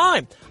whole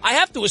time. I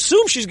have to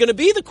assume she's going to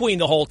be the queen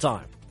the whole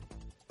time.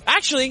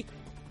 Actually,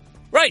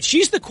 right,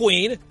 she's the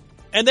queen,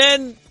 and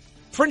then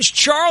Prince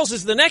Charles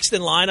is the next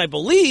in line, I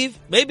believe.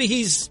 Maybe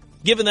he's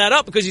given that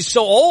up because he's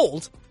so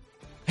old.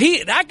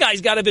 That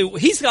guy's got to be,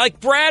 he's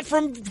like Brad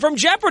from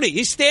Jeopardy.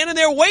 He's standing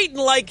there waiting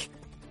like,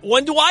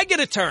 when do I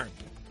get a turn?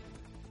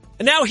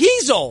 And now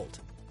he's old.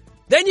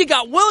 Then you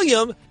got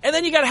William, and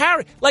then you got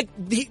Harry. Like,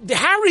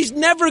 Harry's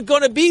never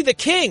going to be the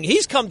king.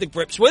 He's come to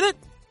grips with it.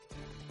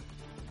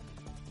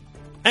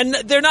 And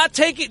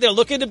they're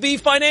looking to be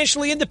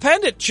financially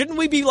independent. Shouldn't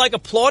we be, like,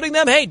 applauding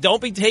them? Hey,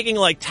 don't be taking,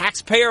 like,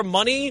 taxpayer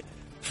money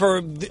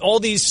for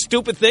all these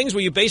stupid things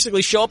where you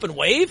basically show up and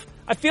wave.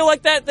 I feel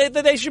like that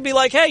they should be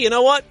like, hey, you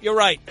know what? You're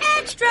right.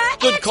 Extra,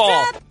 Good extra.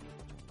 call.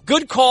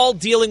 Good call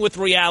dealing with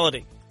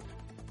reality.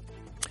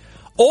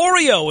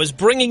 Oreo is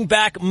bringing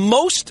back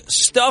most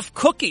stuffed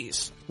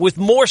cookies with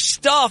more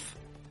stuff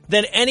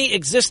than any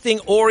existing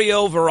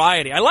Oreo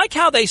variety. I like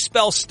how they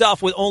spell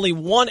stuff with only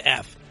one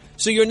F,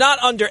 so you're not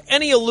under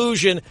any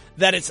illusion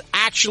that it's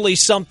actually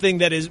something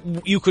that is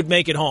you could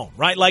make at home,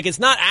 right? Like it's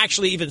not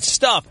actually even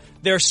stuff.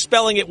 They're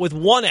spelling it with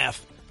one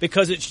F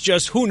because it's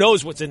just who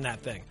knows what's in that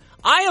thing.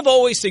 I have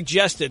always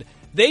suggested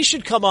they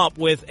should come up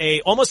with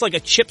almost like a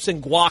chips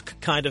and guac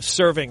kind of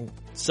serving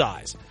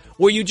size,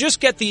 where you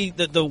just get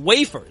the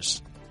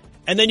wafers,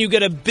 and then you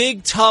get a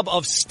big tub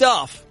of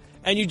stuff,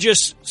 and you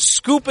just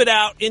scoop it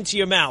out into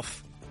your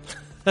mouth.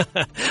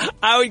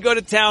 I would go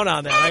to town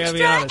on that. I gotta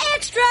be honest.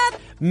 Extra.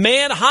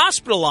 Man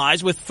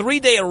hospitalized with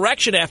 3-day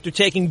erection after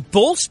taking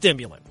bull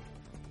stimulant.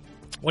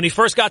 When he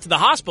first got to the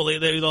hospital,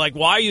 they were like,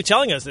 why are you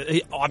telling us?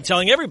 I'm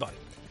telling everybody.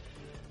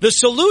 The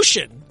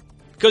solution,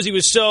 because he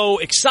was so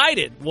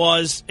excited,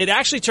 was it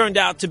actually turned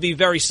out to be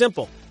very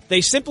simple.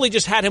 They simply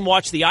just had him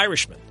watch The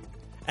Irishman.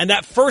 And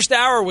that first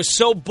hour was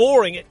so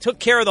boring, it took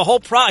care of the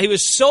whole problem. He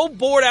was so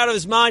bored out of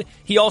his mind,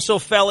 he also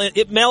fell in.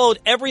 It mellowed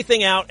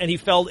everything out, and he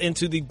fell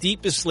into the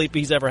deepest sleep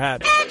he's ever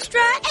had. Extra,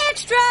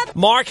 extra.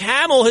 Mark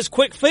Hamill has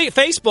quit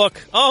Facebook.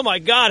 Oh, my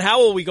God, how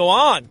will we go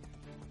on?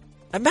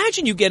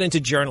 Imagine you get into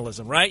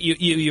journalism, right?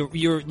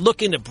 You're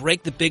looking to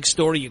break the big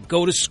story. You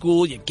go to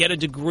school, you get a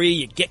degree,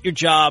 you get your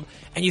job,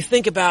 and you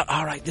think about,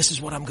 all right, this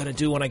is what I'm going to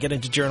do when I get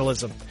into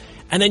journalism.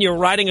 And then you're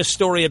writing a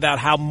story about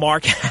how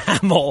Mark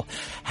Hamill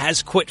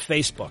has quit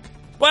Facebook.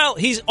 Well,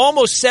 he's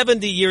almost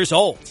 70 years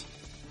old.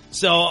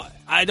 So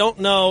I don't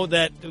know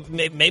that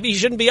maybe he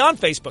shouldn't be on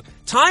Facebook.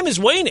 Time is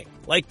waning.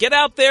 Like, get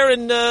out there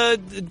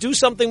and do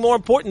something more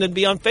important than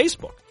be on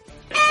Facebook.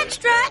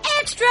 Extra,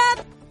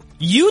 extra.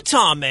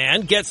 Utah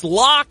man gets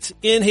locked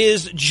in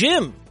his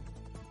gym.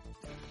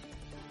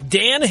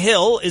 Dan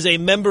Hill is a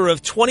member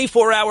of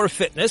 24-Hour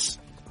Fitness.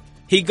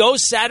 He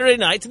goes Saturday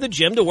night to the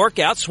gym to work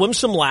out, swim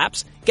some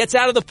laps, gets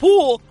out of the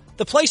pool.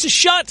 The place is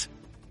shut.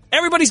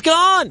 Everybody's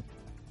gone.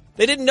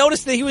 They didn't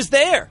notice that he was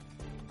there.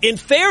 In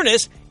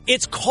fairness,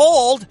 it's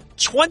called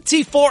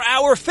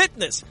 24-Hour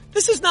Fitness.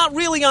 This is not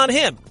really on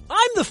him.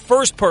 I'm the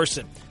first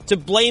person to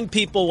blame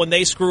people when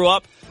they screw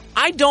up.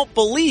 I don't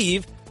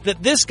believe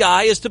that this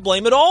guy is to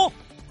blame at all.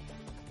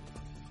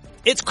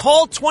 It's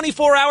called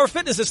 24-Hour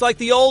Fitness. It's like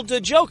the old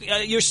joke.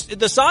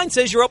 The sign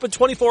says you're open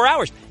 24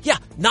 hours. Yeah,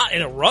 not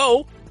in a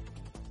row.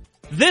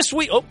 This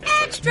week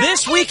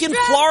in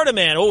Florida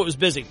man. Oh, it was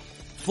busy.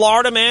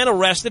 Florida man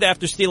arrested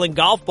after stealing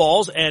golf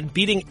balls and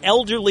beating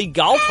elderly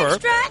golfer.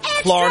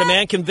 Florida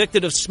man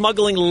convicted of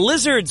smuggling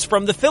lizards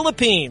from the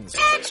Philippines.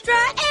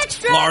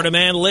 Florida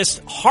man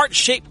lists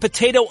heart-shaped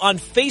potato on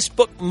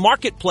Facebook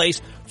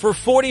Marketplace for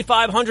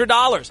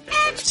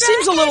 $4,500.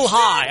 Seems a little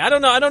high. I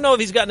don't know if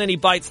he's gotten any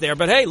bites there,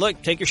 but hey,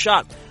 look, take your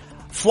shot.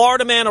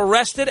 Florida man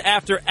arrested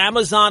after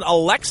Amazon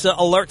Alexa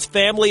alerts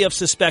family of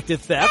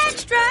suspected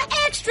theft.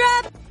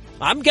 Extra.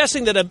 I'm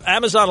guessing that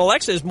Amazon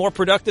Alexa is more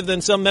productive than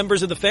some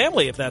members of the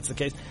family, if that's the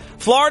case.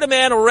 Florida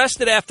man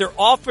arrested after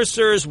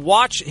officers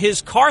watch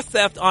his car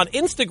theft on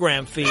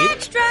Instagram feed.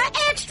 Extra.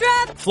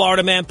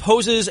 Florida man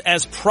poses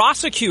as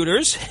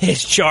prosecutors.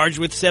 Is charged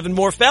with 7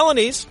 more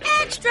felonies.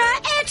 Extra.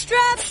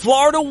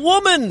 Florida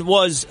woman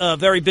was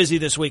very busy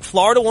this week.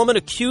 Florida woman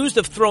accused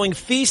of throwing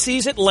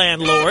feces at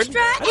landlord.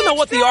 I don't know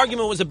what the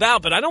argument was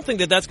about, but I don't think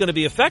that that's going to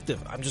be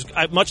effective.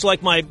 Much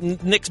like my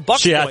Knicks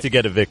Bucks. She had to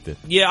get evicted.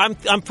 Yeah,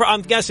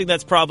 I'm guessing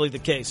that's probably the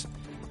case.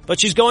 But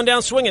she's going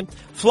down swinging.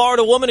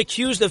 Florida woman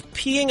accused of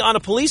peeing on a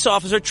police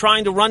officer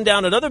trying to run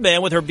down another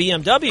man with her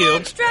BMW.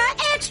 Extra.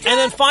 And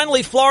then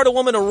finally, Florida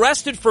woman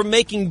arrested for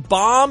making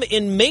bomb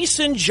in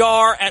mason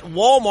jar at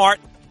Walmart,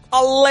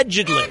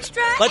 allegedly.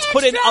 Let's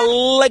put in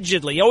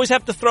allegedly. You always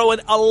have to throw in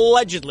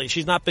allegedly.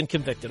 She's not been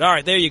convicted. All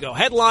right, there you go.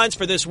 Headlines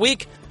for this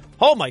week.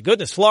 Oh, my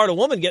goodness, Florida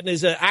woman getting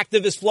as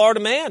active as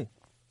Florida man.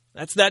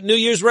 That's that New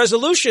Year's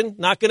resolution.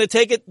 Not going to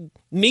take it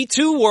Me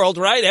Too world,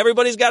 right?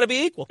 Everybody's got to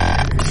be equal.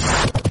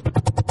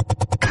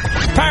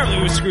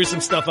 Apparently we screwed some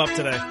stuff up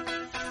today.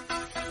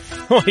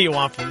 What do you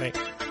want from me?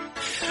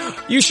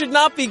 You should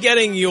not be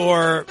getting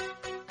your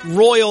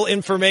royal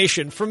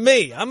information from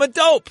me. I'm a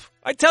dope.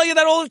 I tell you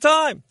that all the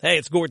time. Hey,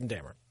 it's Gordon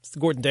Damer. It's the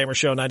Gordon Damer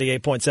Show,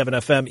 98.7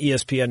 FM,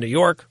 ESPN New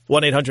York.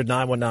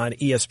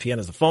 1-800-919-ESPN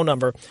is the phone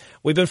number.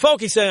 We've been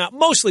focusing on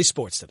mostly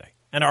sports today.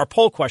 And our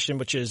poll question,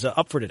 which is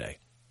up for today,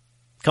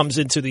 comes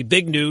into the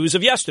big news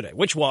of yesterday,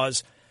 which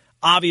was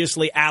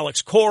obviously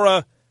Alex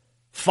Cora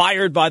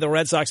fired by the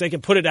Red Sox. They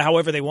can put it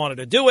however they wanted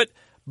to do it,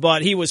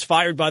 but he was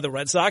fired by the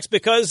Red Sox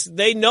because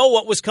they know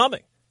what was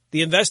coming.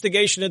 The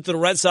investigation into the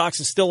Red Sox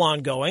is still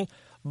ongoing,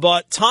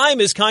 but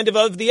time is kind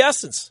of the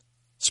essence.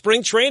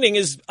 Spring training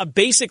is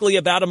basically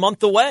about a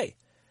month away.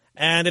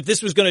 And if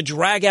this was going to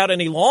drag out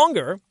any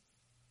longer,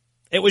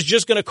 it was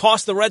just going to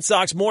cost the Red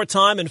Sox more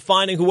time in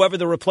finding whoever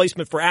the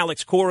replacement for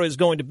Alex Cora is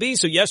going to be.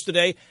 So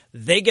yesterday,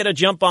 they get a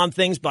jump on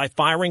things by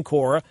firing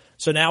Cora.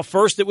 So now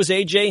first it was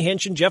A.J.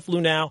 Hinch and Jeff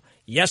Luhnow.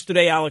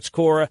 Yesterday, Alex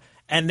Cora.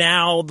 And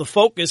now the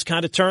focus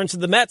kind of turns to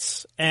the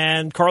Mets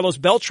and Carlos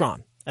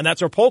Beltran. And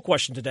that's our poll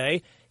question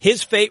today.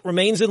 His fate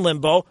remains in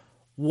limbo.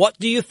 What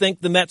do you think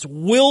the Mets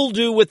will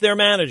do with their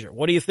manager?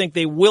 What do you think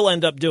they will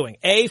end up doing?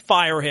 A,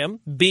 fire him.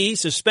 B,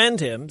 suspend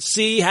him.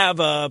 C, have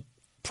a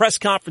press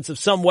conference of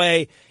some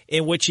way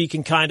in which he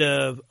can kind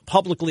of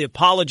publicly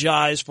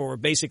apologize for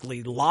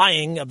basically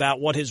lying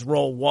about what his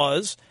role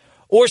was.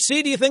 Or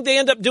C, do you think they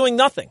end up doing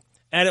nothing?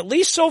 And at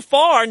least so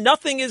far,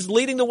 nothing is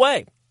leading the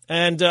way.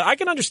 And I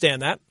can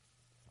understand that.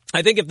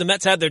 I think if the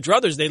Mets had their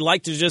druthers, they'd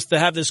like to just to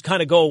have this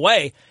kind of go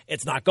away.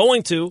 It's not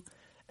going to.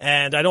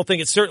 And I don't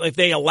think it's certainly if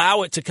they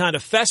allow it to kind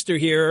of fester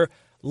here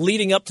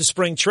leading up to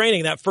spring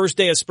training, that first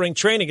day of spring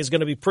training is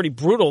going to be pretty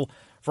brutal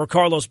for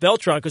Carlos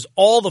Beltran because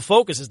all the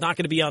focus is not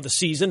going to be on the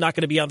season, not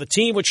going to be on the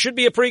team, which should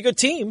be a pretty good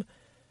team.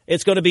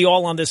 It's going to be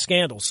all on this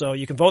scandal. So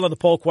you can vote on the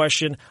poll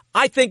question.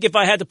 I think if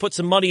I had to put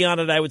some money on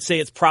it, I would say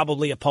it's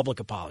probably a public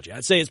apology.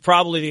 I'd say it's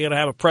probably going to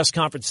have a press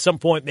conference at some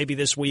point, maybe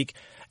this week,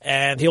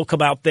 and he'll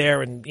come out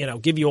there and,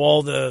 give you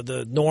all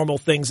the normal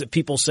things that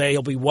people say.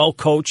 He'll be well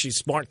coached. He's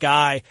a smart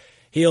guy.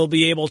 he'll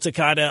be able to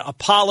kind of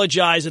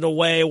apologize in a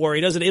way where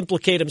he doesn't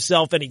implicate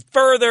himself any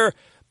further.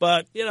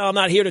 But, I'm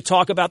not here to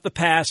talk about the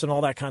past and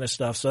all that kind of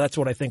stuff. So that's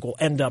what I think will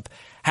end up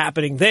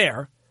happening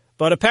there.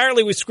 But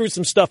apparently we screwed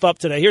some stuff up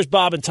today. Here's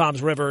Bob in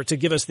Tom's River to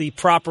give us the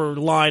proper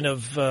line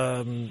of, I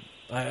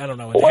don't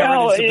know,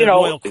 inheritance of the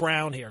royal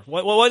crown here.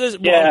 What is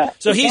it? Yeah, well,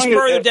 so he's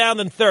further down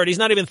than third. He's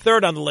not even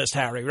third on the list,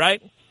 Harry,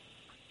 right?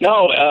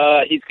 No,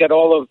 he's got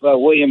all of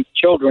William's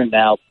children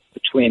now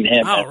between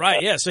him. Oh,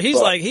 right, yeah. So he's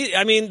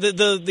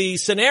the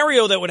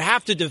scenario that would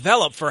have to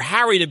develop for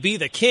Harry to be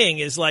the king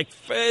is like,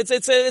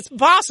 it's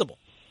impossible.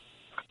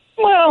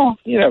 Well,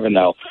 you never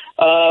know.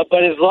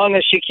 But as long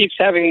as she keeps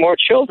having more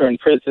children,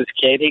 Princess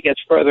Kate, he gets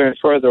further and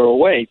further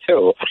away,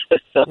 too.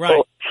 So,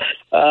 right.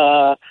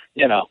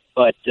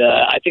 But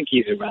I think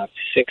he's around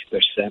 6th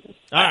or 7th.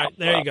 All right,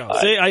 there you go.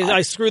 See,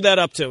 I screwed that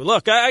up, too.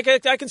 Look, I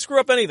can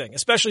screw up anything,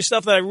 especially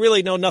stuff that I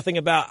really know nothing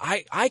about.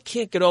 I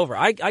can't get over.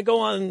 I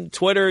go on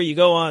Twitter, you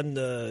go on,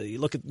 you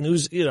look at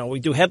news, we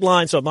do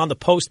headlines, so I'm on the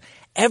Post.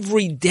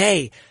 Every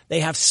day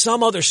they have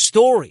some other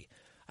story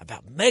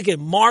about Meghan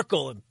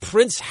Markle and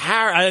Prince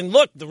Harry. And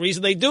look, the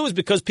reason they do is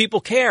because people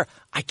care.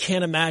 I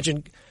can't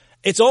imagine.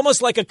 It's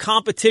almost like a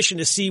competition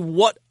to see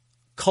what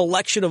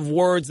collection of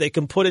words they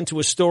can put into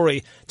a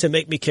story to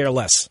make me care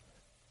less.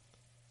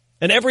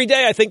 And every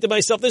day I think to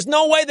myself, there's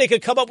no way they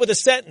could come up with a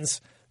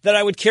sentence that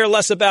I would care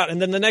less about. And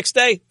then the next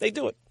day, they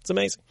do it. It's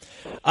amazing.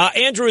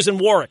 Andrew is in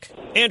Warwick.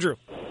 Andrew.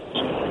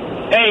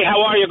 Hey,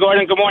 how are you,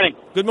 Gordon? Good morning.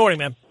 Good morning,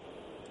 man.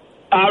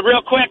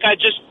 Real quick, I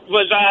just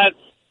was...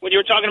 when you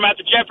were talking about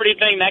the Jeopardy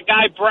thing, that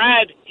guy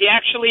Brad, he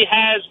actually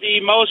has the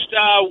most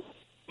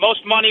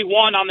money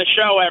won on the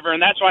show ever,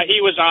 and that's why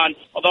he was on.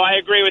 Although I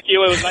agree with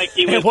you, it was like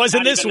he was. It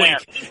wasn't not this even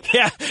week.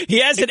 Yeah, he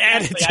hasn't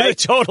added to the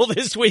total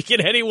this week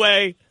in any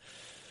way.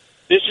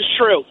 This is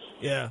true.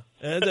 Yeah,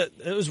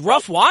 it was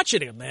rough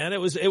watching him, man. It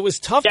was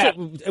tough. Yeah.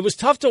 It was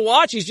tough to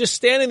watch. He's just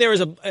standing there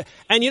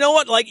and you know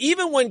what? Like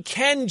even when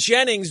Ken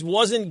Jennings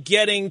wasn't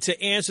getting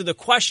to answer the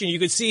question, you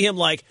could see him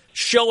like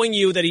showing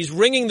you that he's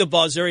ringing the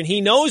buzzer and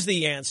he knows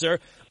the answer.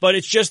 But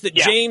it's just that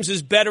James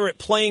is better at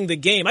playing the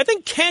game. I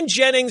think Ken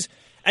Jennings,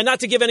 and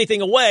not to give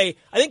anything away,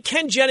 I think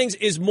Ken Jennings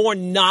is more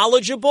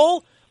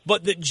knowledgeable,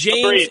 but that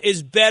James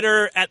is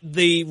better at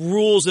the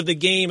rules of the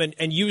game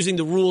and using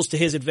the rules to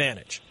his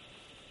advantage.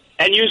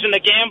 And using the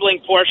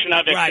gambling portion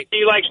of it. Right.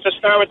 He likes to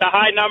start with the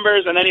high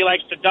numbers, and then he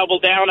likes to double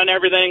down on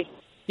everything.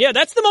 Yeah,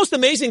 that's the most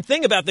amazing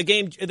thing about the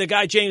game, the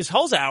guy James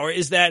Holzhauer,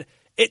 is that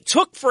it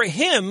took for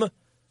him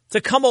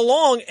to come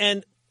along,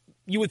 and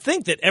you would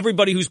think that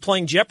everybody who's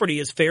playing Jeopardy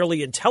is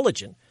fairly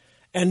intelligent,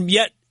 and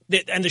yet,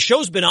 and the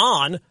show's been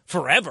on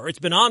forever. It's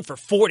been on for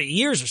 40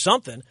 years or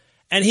something,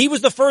 and he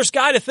was the first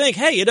guy to think,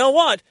 hey, you know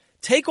what?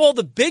 Take all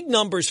the big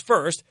numbers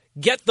first,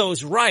 get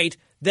those right.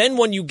 Then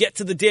when you get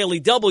to the Daily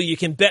Double, you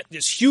can bet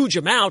this huge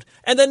amount,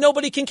 and then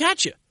nobody can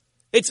catch you.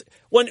 It's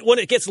when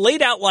it gets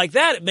laid out like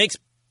that, it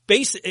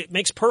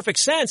makes perfect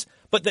sense,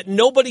 but that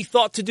nobody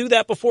thought to do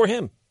that before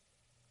him.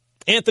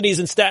 Anthony's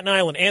in Staten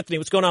Island. Anthony,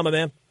 what's going on, my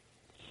man?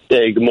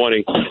 Hey, good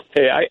morning.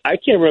 Hey, I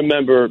can't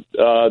remember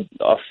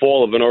a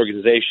fall of an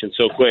organization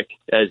so quick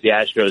as the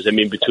Astros. I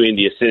mean, between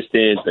the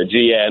assistant, the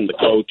GM, the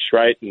coach,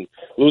 right, and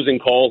losing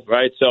Cole,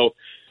 right? So,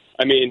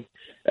 I mean,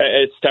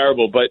 it's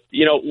terrible. But,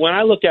 when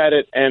I look at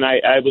it, and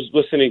I was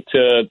listening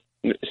to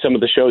some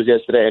of the shows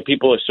yesterday, and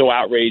people are so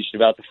outraged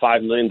about the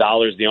 $5 million,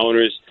 the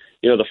owners,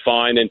 the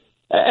fine.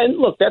 And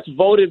look, that's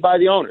voted by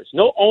the owners.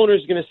 No owner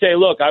is going to say,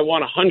 look, I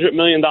want $100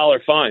 million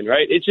fine,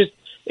 right? It's just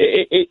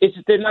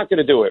they're not going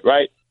to do it,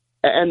 right?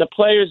 And the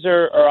players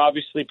are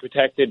obviously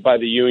protected by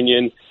the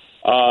union.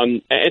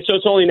 And so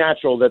it's only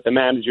natural that the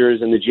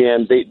managers and the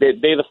GMs,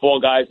 they're the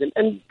fall guys.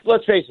 And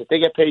let's face it, they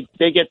get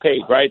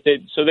paid, right?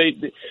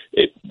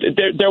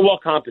 They're well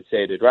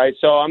compensated, right?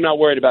 So I'm not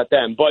worried about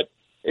them. But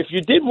if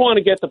you did want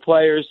to get the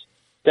players,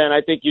 then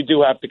I think you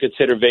do have to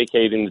consider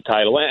vacating the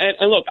title.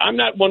 And look, I'm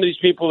not one of these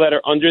people that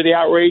are under the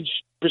outrage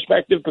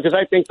perspective, because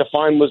I think the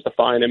fine was the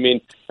fine. I mean,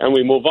 and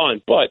we move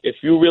on. But if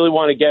you really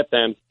want to get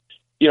them,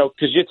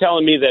 because you're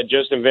telling me that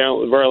Justin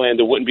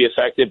Verlander wouldn't be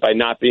affected by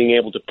not being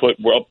able to put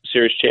World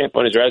Series champ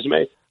on his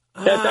resume?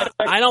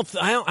 I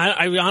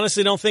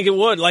honestly don't think it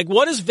would. Like,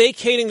 what does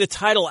vacating the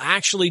title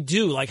actually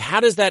do? Like,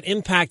 how does that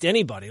impact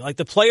anybody? Like,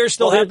 the players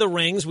still have the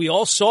rings. We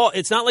all saw.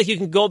 It's not like you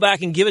can go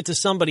back and give it to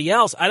somebody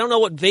else. I don't know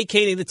what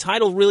vacating the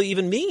title really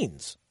even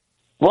means.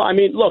 Well, I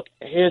mean, look,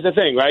 here's the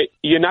thing, right?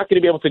 You're not going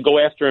to be able to go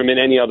after him in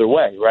any other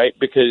way, right?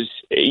 Because,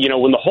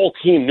 when the whole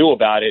team knew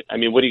about it, I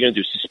mean, what are you going to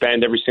do?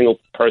 Suspend every single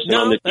person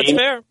on the team? No, that's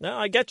fair. No,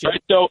 I get you.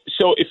 Right? So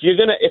if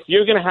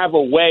you're gonna have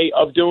a way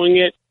of doing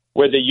it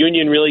where the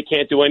union really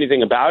can't do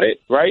anything about it,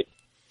 right?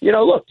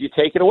 Look, you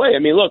take it away. I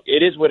mean, look,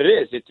 it is what it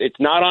is. It's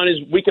not on his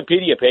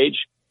Wikipedia page,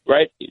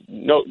 right?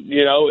 No,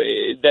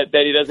 that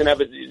he doesn't have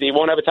he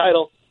won't have a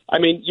title. I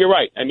mean, you're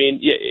right. I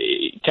mean,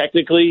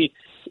 technically,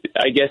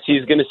 I guess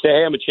he's going to say,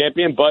 hey, I'm a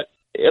champion, but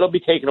it'll be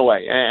taken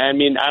away. I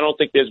mean, I don't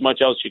think there's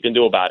much else you can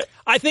do about it.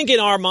 I think in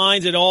our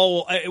minds it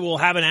will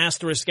have an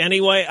asterisk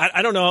anyway.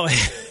 I don't know.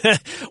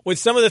 With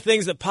some of the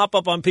things that pop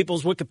up on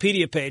people's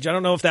Wikipedia page, I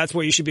don't know if that's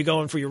where you should be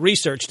going for your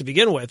research to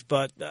begin with.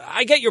 But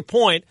I get your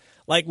point.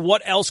 Like,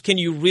 what else can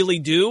you really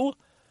do?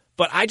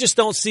 But I just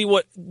don't see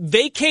what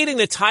vacating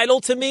the title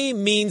to me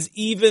means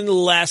even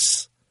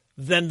less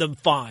than the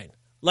fine.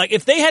 Like,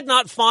 if they had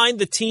not fined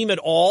the team at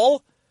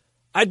all,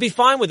 I'd be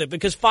fine with it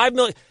because $5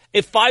 million.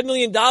 If $5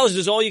 million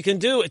is all you can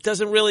do,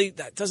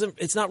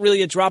 it's not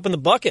really a drop in the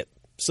bucket.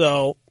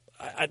 So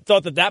I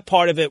thought that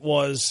part of it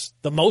was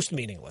the most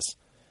meaningless.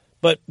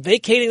 But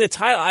vacating the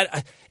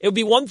title, it would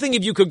be one thing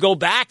if you could go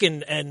back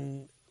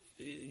and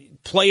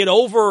play it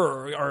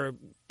over or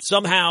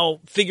somehow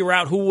figure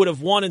out who would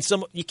have won.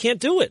 You can't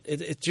do it.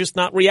 It's just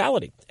not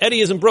reality.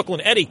 Eddie is in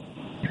Brooklyn. Eddie.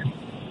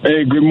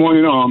 Hey, good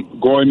morning,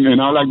 Gordon.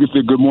 And I'd like to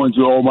say good morning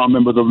to all my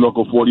members of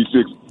Local 46.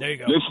 There you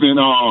go. Listen,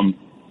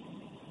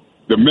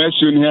 the Mets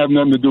shouldn't have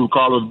nothing to do with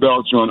Carlos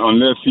Beltran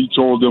unless he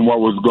told them what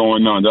was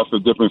going on. That's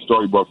a different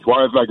story. But as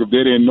far as like if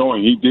they didn't know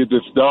and he did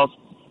this stuff,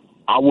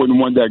 I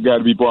wouldn't want that guy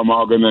to be part of my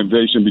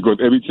organization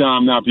because every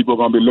time now people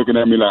are going to be looking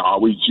at me like,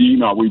 are we cheating?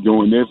 Are we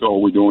doing this? Or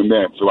are we doing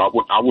that? So I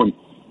wouldn't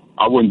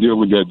deal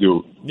with that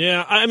dude.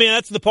 Yeah, I mean,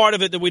 that's the part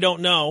of it that we don't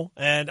know.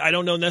 And I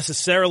don't know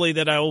necessarily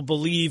that I will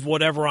believe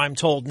whatever I'm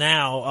told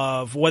now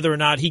of whether or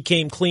not he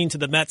came clean to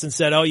the Mets and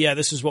said, oh, yeah,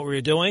 this is what we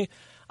were doing.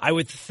 I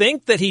would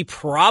think that he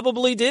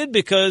probably did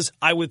because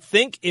I would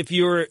think if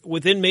you're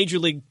within Major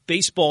League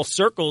Baseball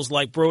circles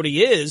like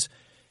Brody is,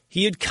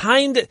 it would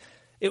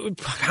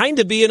kind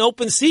of be an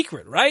open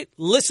secret, right?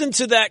 Listen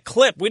to that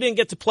clip. We didn't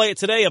get to play it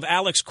today of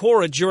Alex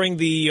Cora during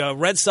the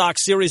Red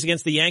Sox series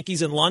against the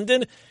Yankees in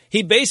London.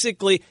 He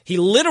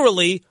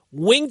literally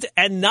winked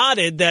and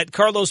nodded that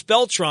Carlos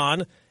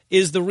Beltran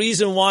is the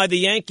reason why the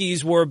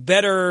Yankees were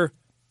better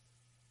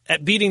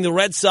at beating the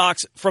Red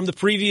Sox from the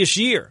previous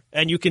year.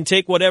 And you can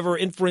take whatever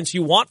inference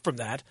you want from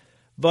that.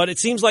 But it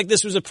seems like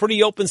this was a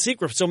pretty open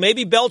secret. So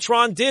maybe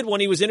Beltran did,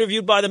 when he was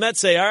interviewed by the Mets,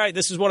 say, all right,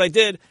 this is what I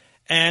did.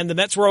 And the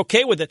Mets were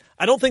okay with it.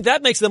 I don't think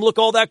that makes them look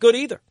all that good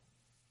either.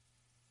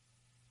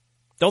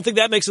 Don't think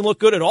that makes them look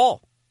good at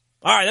all.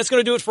 All right, that's going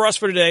to do it for us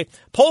for today.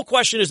 Poll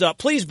question is up.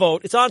 Please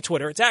vote. It's on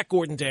Twitter. It's at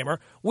Gordon Damer.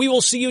 We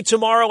will see you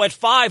tomorrow at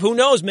 5. Who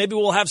knows? Maybe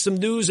we'll have some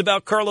news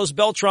about Carlos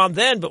Beltran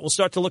then, but we'll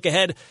start to look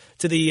ahead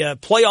to the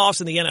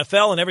playoffs in the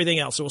NFL and everything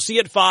else. So we'll see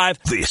you at 5.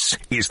 This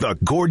is the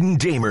Gordon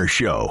Damer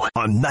Show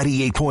on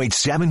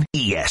 98.7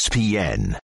 ESPN.